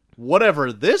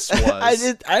whatever this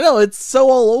was. I know, it's so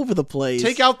all over the place.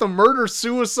 Take out the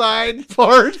murder-suicide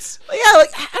parts. Yeah, like,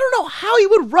 I don't know how he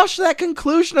would rush that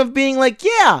conclusion of being like,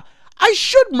 yeah, I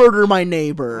should murder my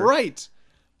neighbor. Right.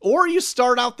 Or you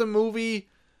start out the movie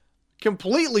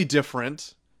completely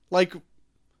different, like,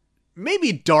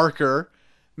 maybe darker,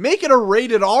 make it a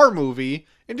rated R movie,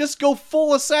 and just go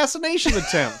full assassination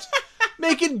attempt.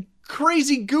 Make it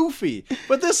crazy goofy.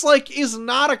 But this, like, is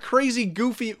not a crazy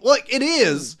goofy... Like, it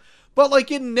is... But,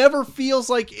 like, it never feels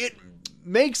like it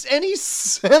makes any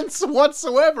sense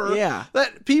whatsoever. Yeah.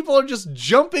 That people are just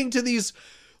jumping to these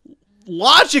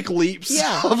logic leaps.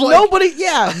 Yeah. Of like,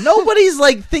 Nobody's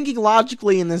like thinking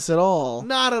logically in this at all.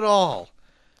 not at all.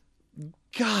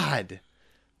 God.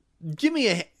 Give me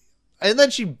a... And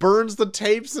then she burns the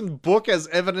tapes and book as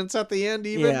evidence at the end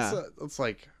even. Yeah. So it's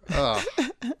like, oh,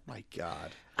 my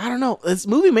God. I don't know. This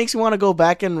movie makes me want to go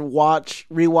back and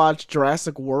rewatch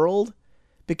Jurassic World,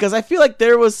 because I feel like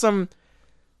there was some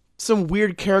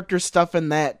weird character stuff in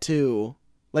that too.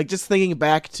 Like, just thinking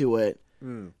back to it.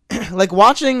 Like,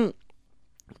 watching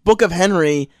Book of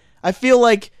Henry, I feel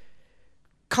like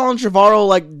Colin Trevorrow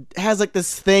like has like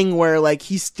this thing where like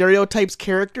he stereotypes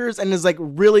characters and is like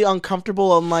really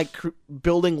uncomfortable on like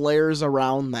building layers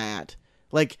around that.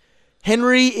 Like,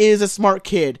 Henry is a smart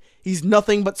kid. He's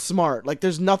nothing but smart. Like,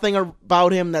 there's nothing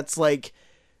about him that's like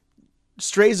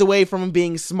strays away from him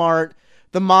being smart.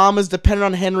 The mom is dependent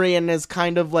on Henry and is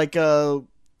kind of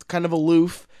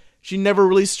aloof. She never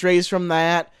really strays from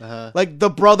that. Like, the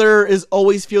brother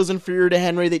always feels inferior to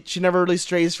Henry. That she never really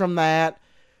strays from that.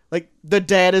 Like, the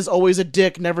dad is always a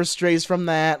dick, never strays from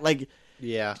that. Like,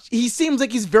 yeah, he seems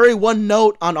like he's very one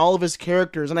note on all of his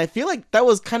characters, and I feel like that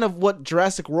was kind of what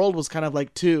Jurassic World was kind of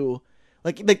like too.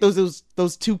 Like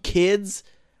those two kids,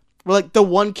 where like the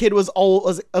one kid was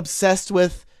obsessed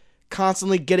with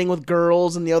constantly getting with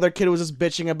girls, and the other kid was just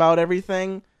bitching about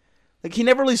everything. Like, he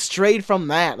never really strayed from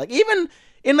that. Like, even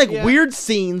in like weird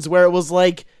scenes where it was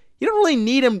like, you don't really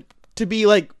need him to be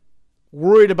like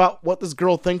worried about what this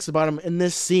girl thinks about him in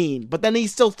this scene, but then he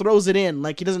still throws it in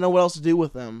like he doesn't know what else to do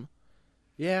with them.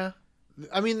 Yeah,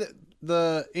 I mean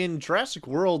the in Jurassic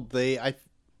World I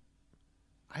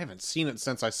haven't seen it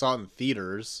since I saw it in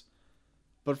theaters,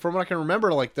 but from what I can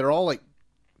remember, like they're all like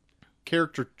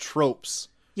character tropes.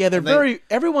 Yeah,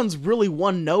 everyone's really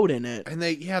one note in it. And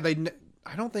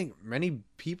I don't think many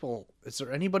people, is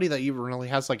there anybody that even really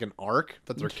has like an arc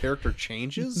that their character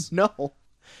changes? No.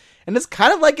 And it's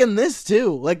kind of like in this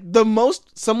too. Like, the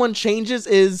most someone changes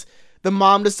is the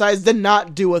mom decides to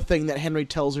not do a thing that Henry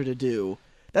tells her to do.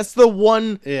 That's the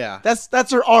one. Yeah.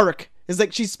 That's her arc. Is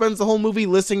like she spends the whole movie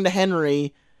listening to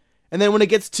Henry, and then when it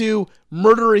gets to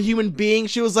murder a human being,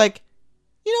 she was like,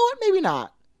 you know what? Maybe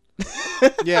not.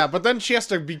 Yeah, but then she has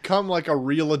to become like a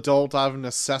real adult out of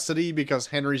necessity because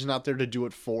Henry's not there to do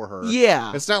it for her.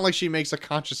 Yeah. It's not like she makes a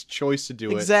conscious choice to do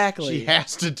it. Exactly. She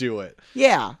has to do it.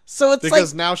 Yeah. So it's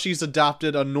because like, now she's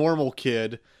adopted a normal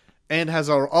kid and has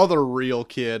our other real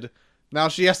kid. Now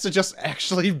she has to just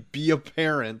actually be a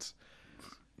parent.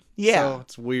 Yeah. So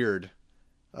it's weird.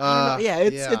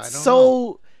 It's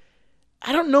so...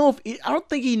 I don't know I don't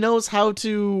think he knows how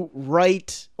to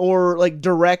write or like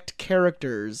direct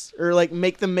characters or like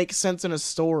make them make sense in a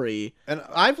story. And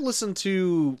I've listened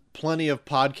to plenty of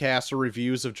podcasts or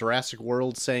reviews of Jurassic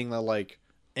World saying that like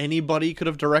anybody could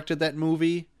have directed that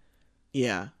movie.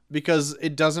 Yeah. Because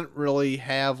it doesn't really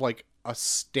have like a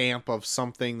stamp of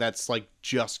something that's like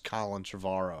just Colin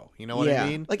Trevorrow. You know what I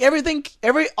mean? Like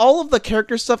all of the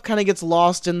character stuff kind of gets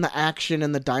lost in the action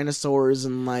and the dinosaurs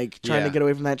and like trying to get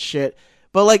away from that shit.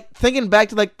 But like thinking back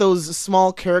to like those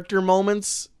small character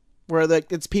moments where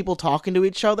like it's people talking to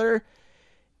each other,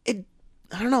 I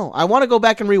don't know. I want to go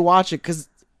back and rewatch it because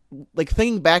like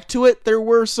thinking back to it, there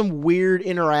were some weird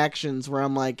interactions where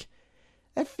I'm like,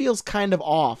 that feels kind of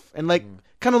off, and like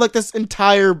kind of like this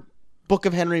entire Book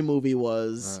of Henry movie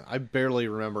was. I barely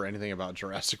remember anything about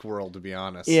Jurassic World, to be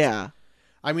honest. Yeah.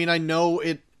 I mean, I know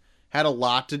it had a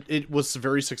lot it was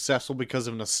very successful because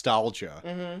of nostalgia.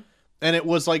 Mm-hmm. And it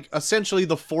was like essentially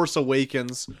the Force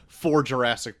Awakens for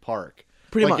Jurassic Park.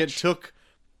 Pretty much. Like it took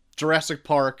Jurassic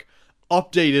Park,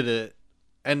 updated it,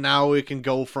 and now it can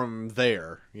go from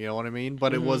there. You know what I mean?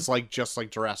 But it was like just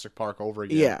like Jurassic Park over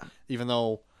again. Yeah. Even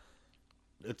though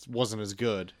it wasn't as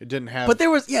good. It didn't have... But there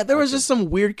was just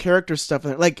some weird character stuff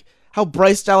in it. Like how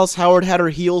Bryce Dallas Howard had her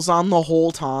heels on the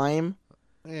whole time.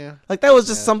 Yeah. Like that was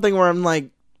just something where I'm like,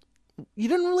 you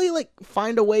didn't really like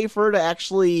find a way for her to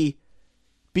actually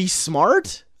be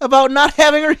smart about not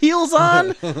having her heels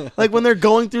on. Like when they're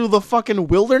going through the fucking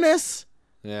wilderness.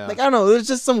 Yeah. Like, I don't know, there's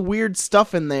just some weird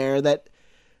stuff in there that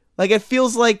like it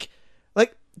feels like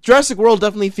Jurassic World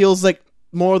definitely feels like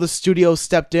more of the studio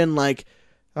stepped in like,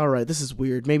 all right, this is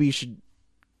weird. Maybe you should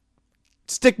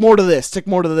stick more to this.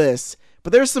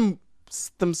 But there's some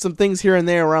things here and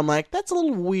there where I'm like, that's a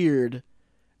little weird.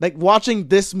 Like watching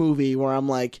this movie where I'm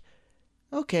like,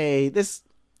 okay, this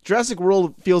Jurassic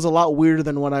World feels a lot weirder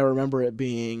than what I remember it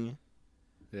being.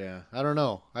 Yeah, I don't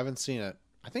know. I haven't seen it.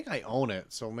 I think I own it,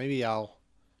 so maybe I'll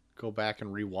go back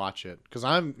and rewatch it because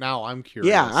I'm curious.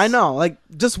 Yeah, I know. Like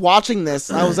just watching this,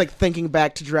 I was like thinking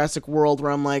back to Jurassic World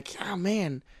where I'm like, oh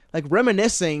man, like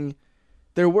reminiscing,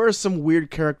 there were some weird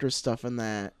character stuff in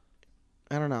that.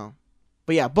 I don't know.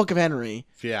 But yeah, Book of Henry.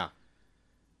 Yeah.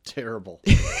 Terrible.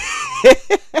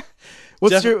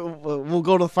 We'll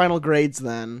go to the final grades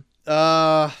then.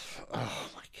 Oh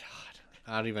my god.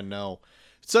 I don't even know.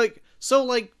 It's like, so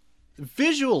like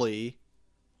visually,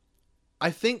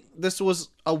 I think this was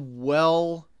a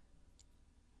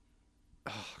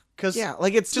because Yeah,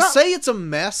 like it's to not, say it's a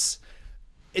mess,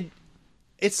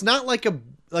 it's not like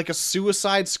a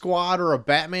Suicide Squad or a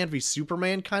Batman v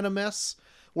Superman kind of mess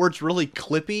where it's really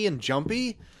clippy and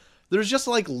jumpy. There's just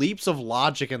like leaps of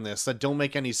logic in this that don't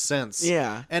make any sense.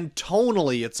 Yeah. And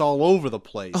tonally, it's all over the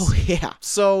place. Oh yeah.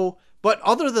 So, but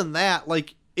other than that,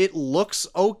 like it looks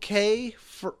okay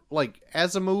for like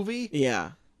as a movie.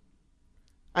 Yeah.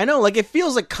 I know, like it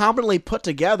feels like competently put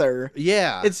together.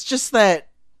 Yeah. It's just that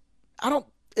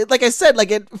like I said, like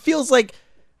it feels like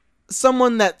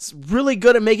someone that's really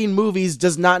good at making movies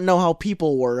does not know how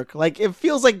people work. Like it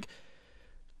feels like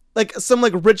some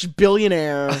like rich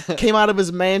billionaire came out of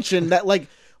his mansion that like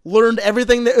learned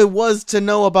everything that it was to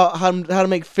know about how to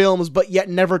make films, but yet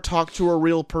never talked to a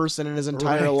real person in his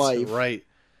entire life. Right.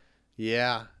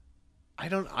 Yeah. I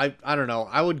don't know.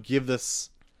 I would give this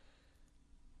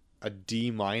a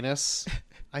D-,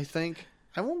 I think.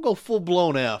 I won't go full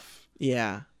blown F.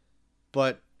 Yeah.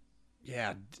 But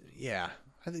yeah.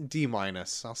 I think D-.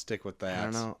 I'll stick with that. I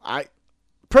don't know.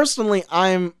 Personally,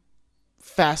 I'm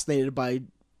fascinated by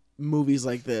movies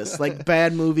like this, like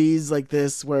bad movies like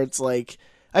this, where it's like,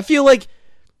 I feel like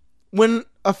when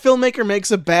a filmmaker makes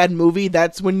a bad movie,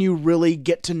 that's when you really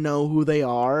get to know who they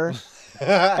are.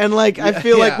 And like, I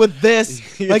feel like with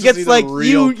this, like it's like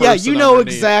you know underneath.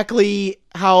 exactly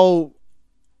how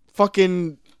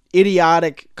fucking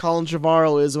idiotic Colin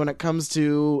Trevorrow is when it comes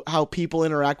to how people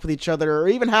interact with each other, or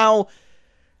even how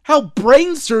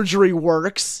brain surgery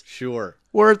works. Sure.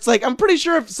 Where it's like, I'm pretty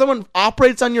sure if someone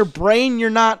operates on your brain, you're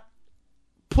not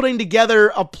putting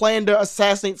together a plan to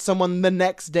assassinate someone the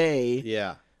next day.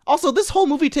 Yeah. Also, this whole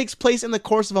movie takes place in the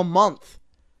course of a month.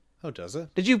 Oh, does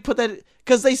it? Did you put that?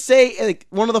 Because they say, like,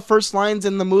 one of the first lines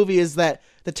in the movie is that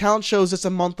the talent show is just a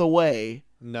month away.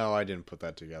 No, I didn't put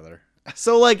that together.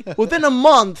 So, like, within a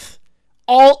month,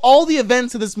 all the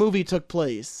events of this movie took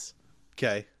place.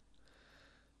 Okay.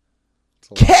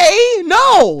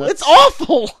 No! It's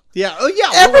awful! Yeah, oh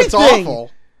yeah, Everything! well, it's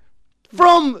awful.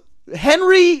 From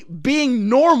Henry being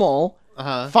normal,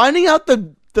 finding out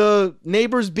the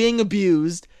neighbor's being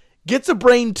abused, gets a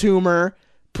brain tumor,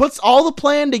 puts all the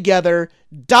plan together,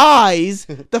 dies,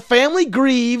 the family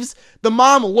grieves, the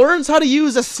mom learns how to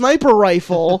use a sniper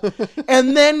rifle,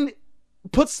 and then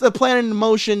puts the plan into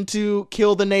motion to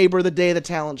kill the neighbor the day of the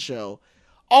talent show.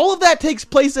 All of that takes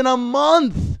place in a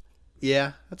month.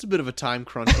 Yeah, that's a bit of a time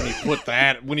crunch when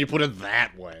you put it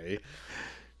that way.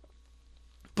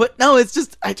 But no, it's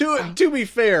just To be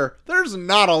fair, there's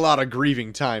not a lot of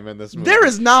grieving time in this movie. there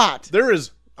is not. There is,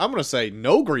 I'm going to say,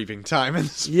 no grieving time in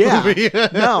this Yeah, movie.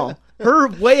 no. Her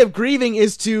way of grieving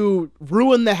is to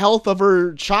ruin the health of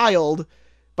her child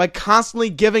by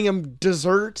constantly giving him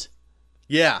dessert.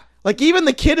 Yeah. Like, even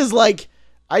the kid is like,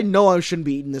 I know I shouldn't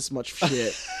be eating this much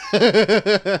shit.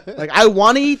 Like, I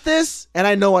want to eat this, and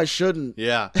I know I shouldn't.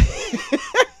 Yeah.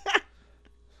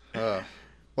 Well,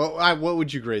 what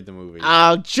would you grade the movie?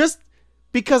 Just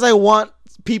because I want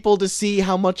people to see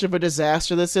how much of a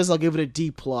disaster this is, I'll give it a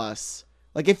D+.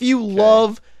 Like, if you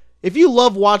love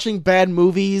watching bad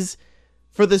movies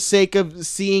for the sake of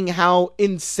seeing how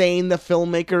insane the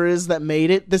filmmaker is that made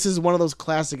it, this is one of those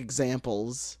classic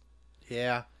examples.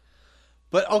 Yeah.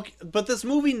 But this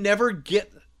movie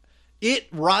it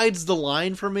rides the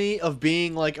line for me of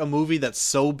being like a movie that's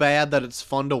so bad that it's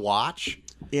fun to watch.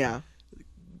 Yeah.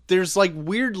 There's like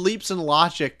weird leaps in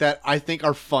logic that I think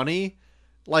are funny,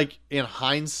 like in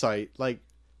hindsight. Like,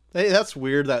 hey, that's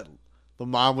weird that the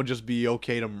mom would just be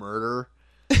okay to murder.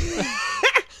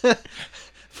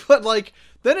 But like,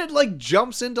 then it like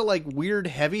jumps into like weird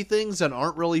heavy things that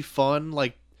aren't really fun,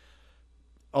 like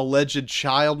alleged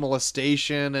child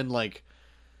molestation and like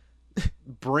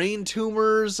brain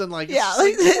tumors and like, yeah,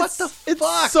 like what the it's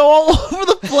fuck? so all over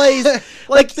the place.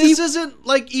 Like this isn't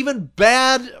like even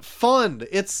bad fun.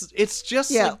 It's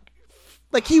just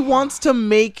like he wants to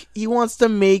make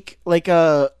like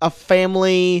a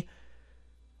family,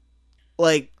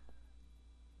 like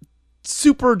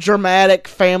super dramatic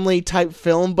family type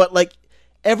film, but like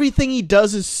everything he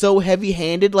does is so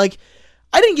heavy-handed. Like,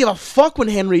 I didn't give a fuck when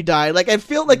Henry died. Like, I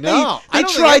feel like they I don't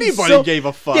tried think anybody gave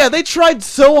a fuck. Yeah, they tried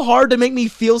so hard to make me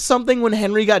feel something when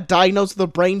Henry got diagnosed with a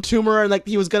brain tumor and like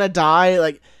he was gonna die.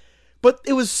 Like, but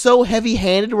it was so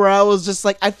heavy-handed where I was just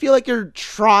like, I feel like you're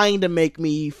trying to make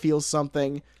me feel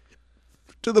something.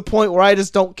 to the point where I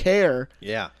just don't care.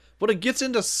 Yeah. But it gets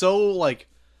into so, like,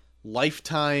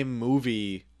 Lifetime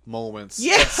movie moments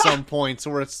Yeah. at some points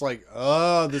where it's like,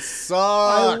 oh, this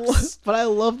sucks. But I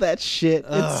love that shit.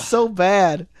 Ugh. It's so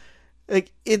bad.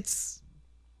 Like, it's...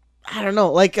 I don't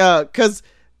know. Like, because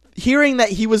hearing that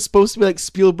he was supposed to be, like,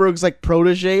 Spielberg's, like,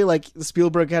 protege, like,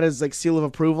 Spielberg had his, like, seal of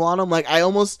approval on him, like, I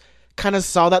almost kind of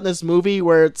saw that in this movie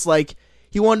where it's, like,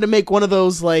 he wanted to make one of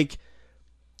those, like,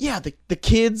 yeah, the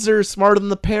kids are smarter than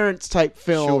the parents type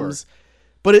films. Sure.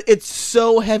 But it's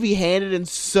so heavy-handed and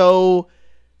so,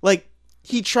 like,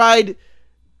 he tried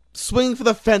swinging for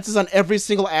the fences on every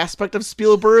single aspect of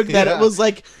Spielberg that it was,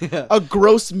 like, a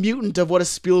gross mutant of what a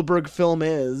Spielberg film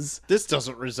is. This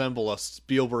doesn't resemble a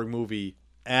Spielberg movie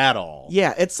at all.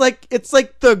 Yeah, it's like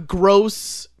the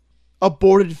gross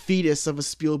aborted fetus of a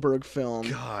Spielberg film.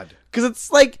 God. Because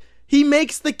it's like, he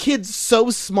makes the kids so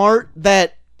smart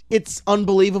that it's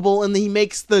unbelievable, and he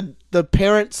makes the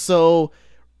parents so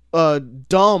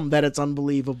dumb that it's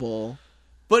unbelievable.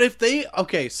 But if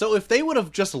they would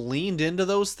have just leaned into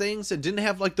those things and didn't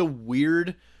have like the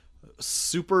weird,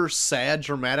 super sad,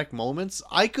 dramatic moments,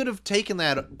 I could have taken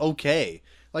that okay.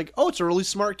 Like, oh, it's a really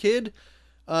smart kid,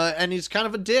 and he's kind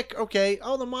of a dick. Okay.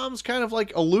 Oh, the mom's kind of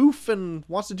like aloof and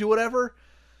wants to do whatever.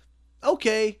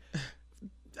 Okay.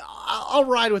 I'll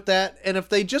ride with that. And if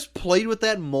they just played with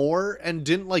that more and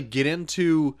didn't like get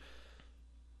into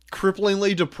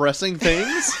cripplingly depressing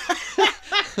things,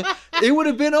 it would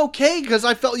have been okay, because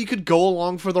I felt you could go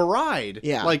along for the ride.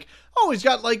 Yeah. Like, oh, he's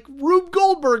got like Rube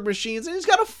Goldberg machines, and he's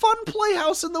got a fun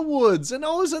playhouse in the woods, and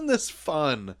oh, isn't this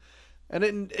fun? And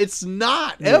it's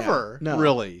not ever, no.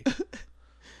 really.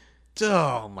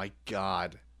 Oh my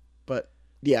God. But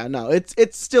yeah, no,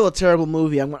 it's still a terrible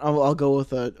movie. I'll go with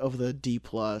the D+.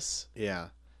 Yeah.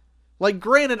 Like,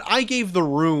 granted, I gave The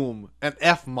Room an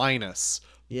F-, Yeah.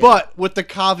 but with the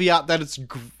caveat that it's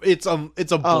a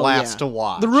blast to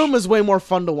watch. The Room is way more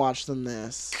fun to watch than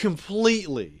this.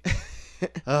 Completely.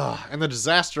 And The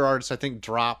Disaster Artist, I think,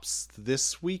 drops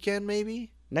this weekend,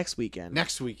 maybe? Next weekend.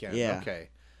 Next weekend. Yeah. Okay.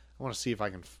 I want to see if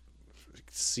I can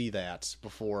see that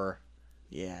before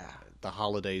Yeah. the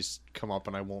holidays come up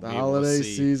and I won't The be able holiday to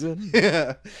see. season.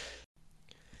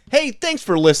 Hey, thanks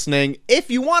for listening.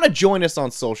 If you want to join us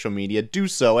on social media, do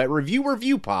so at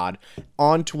ReviewReviewPod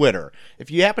on Twitter. If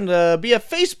you happen to be a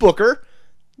Facebooker,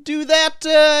 do that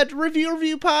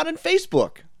ReviewReviewPod on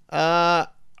Facebook.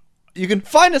 You can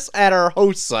find us at our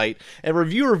host site at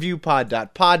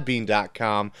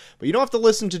reviewreviewpod.podbean.com, but you don't have to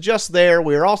listen to just there.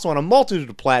 We are also on a multitude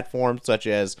of platforms such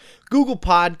as Google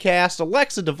Podcasts,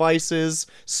 Alexa devices,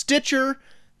 Stitcher,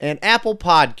 and Apple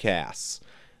Podcasts.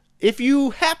 If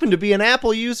you happen to be an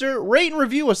Apple user, rate and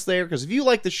review us there, because if you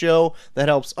like the show, that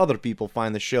helps other people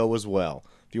find the show as well.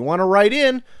 If you want to write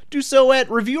in, do so at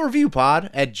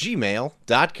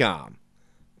reviewreviewpod@gmail.com.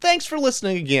 Thanks for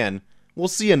listening again. We'll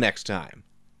see you next time.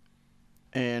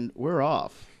 And we're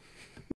off.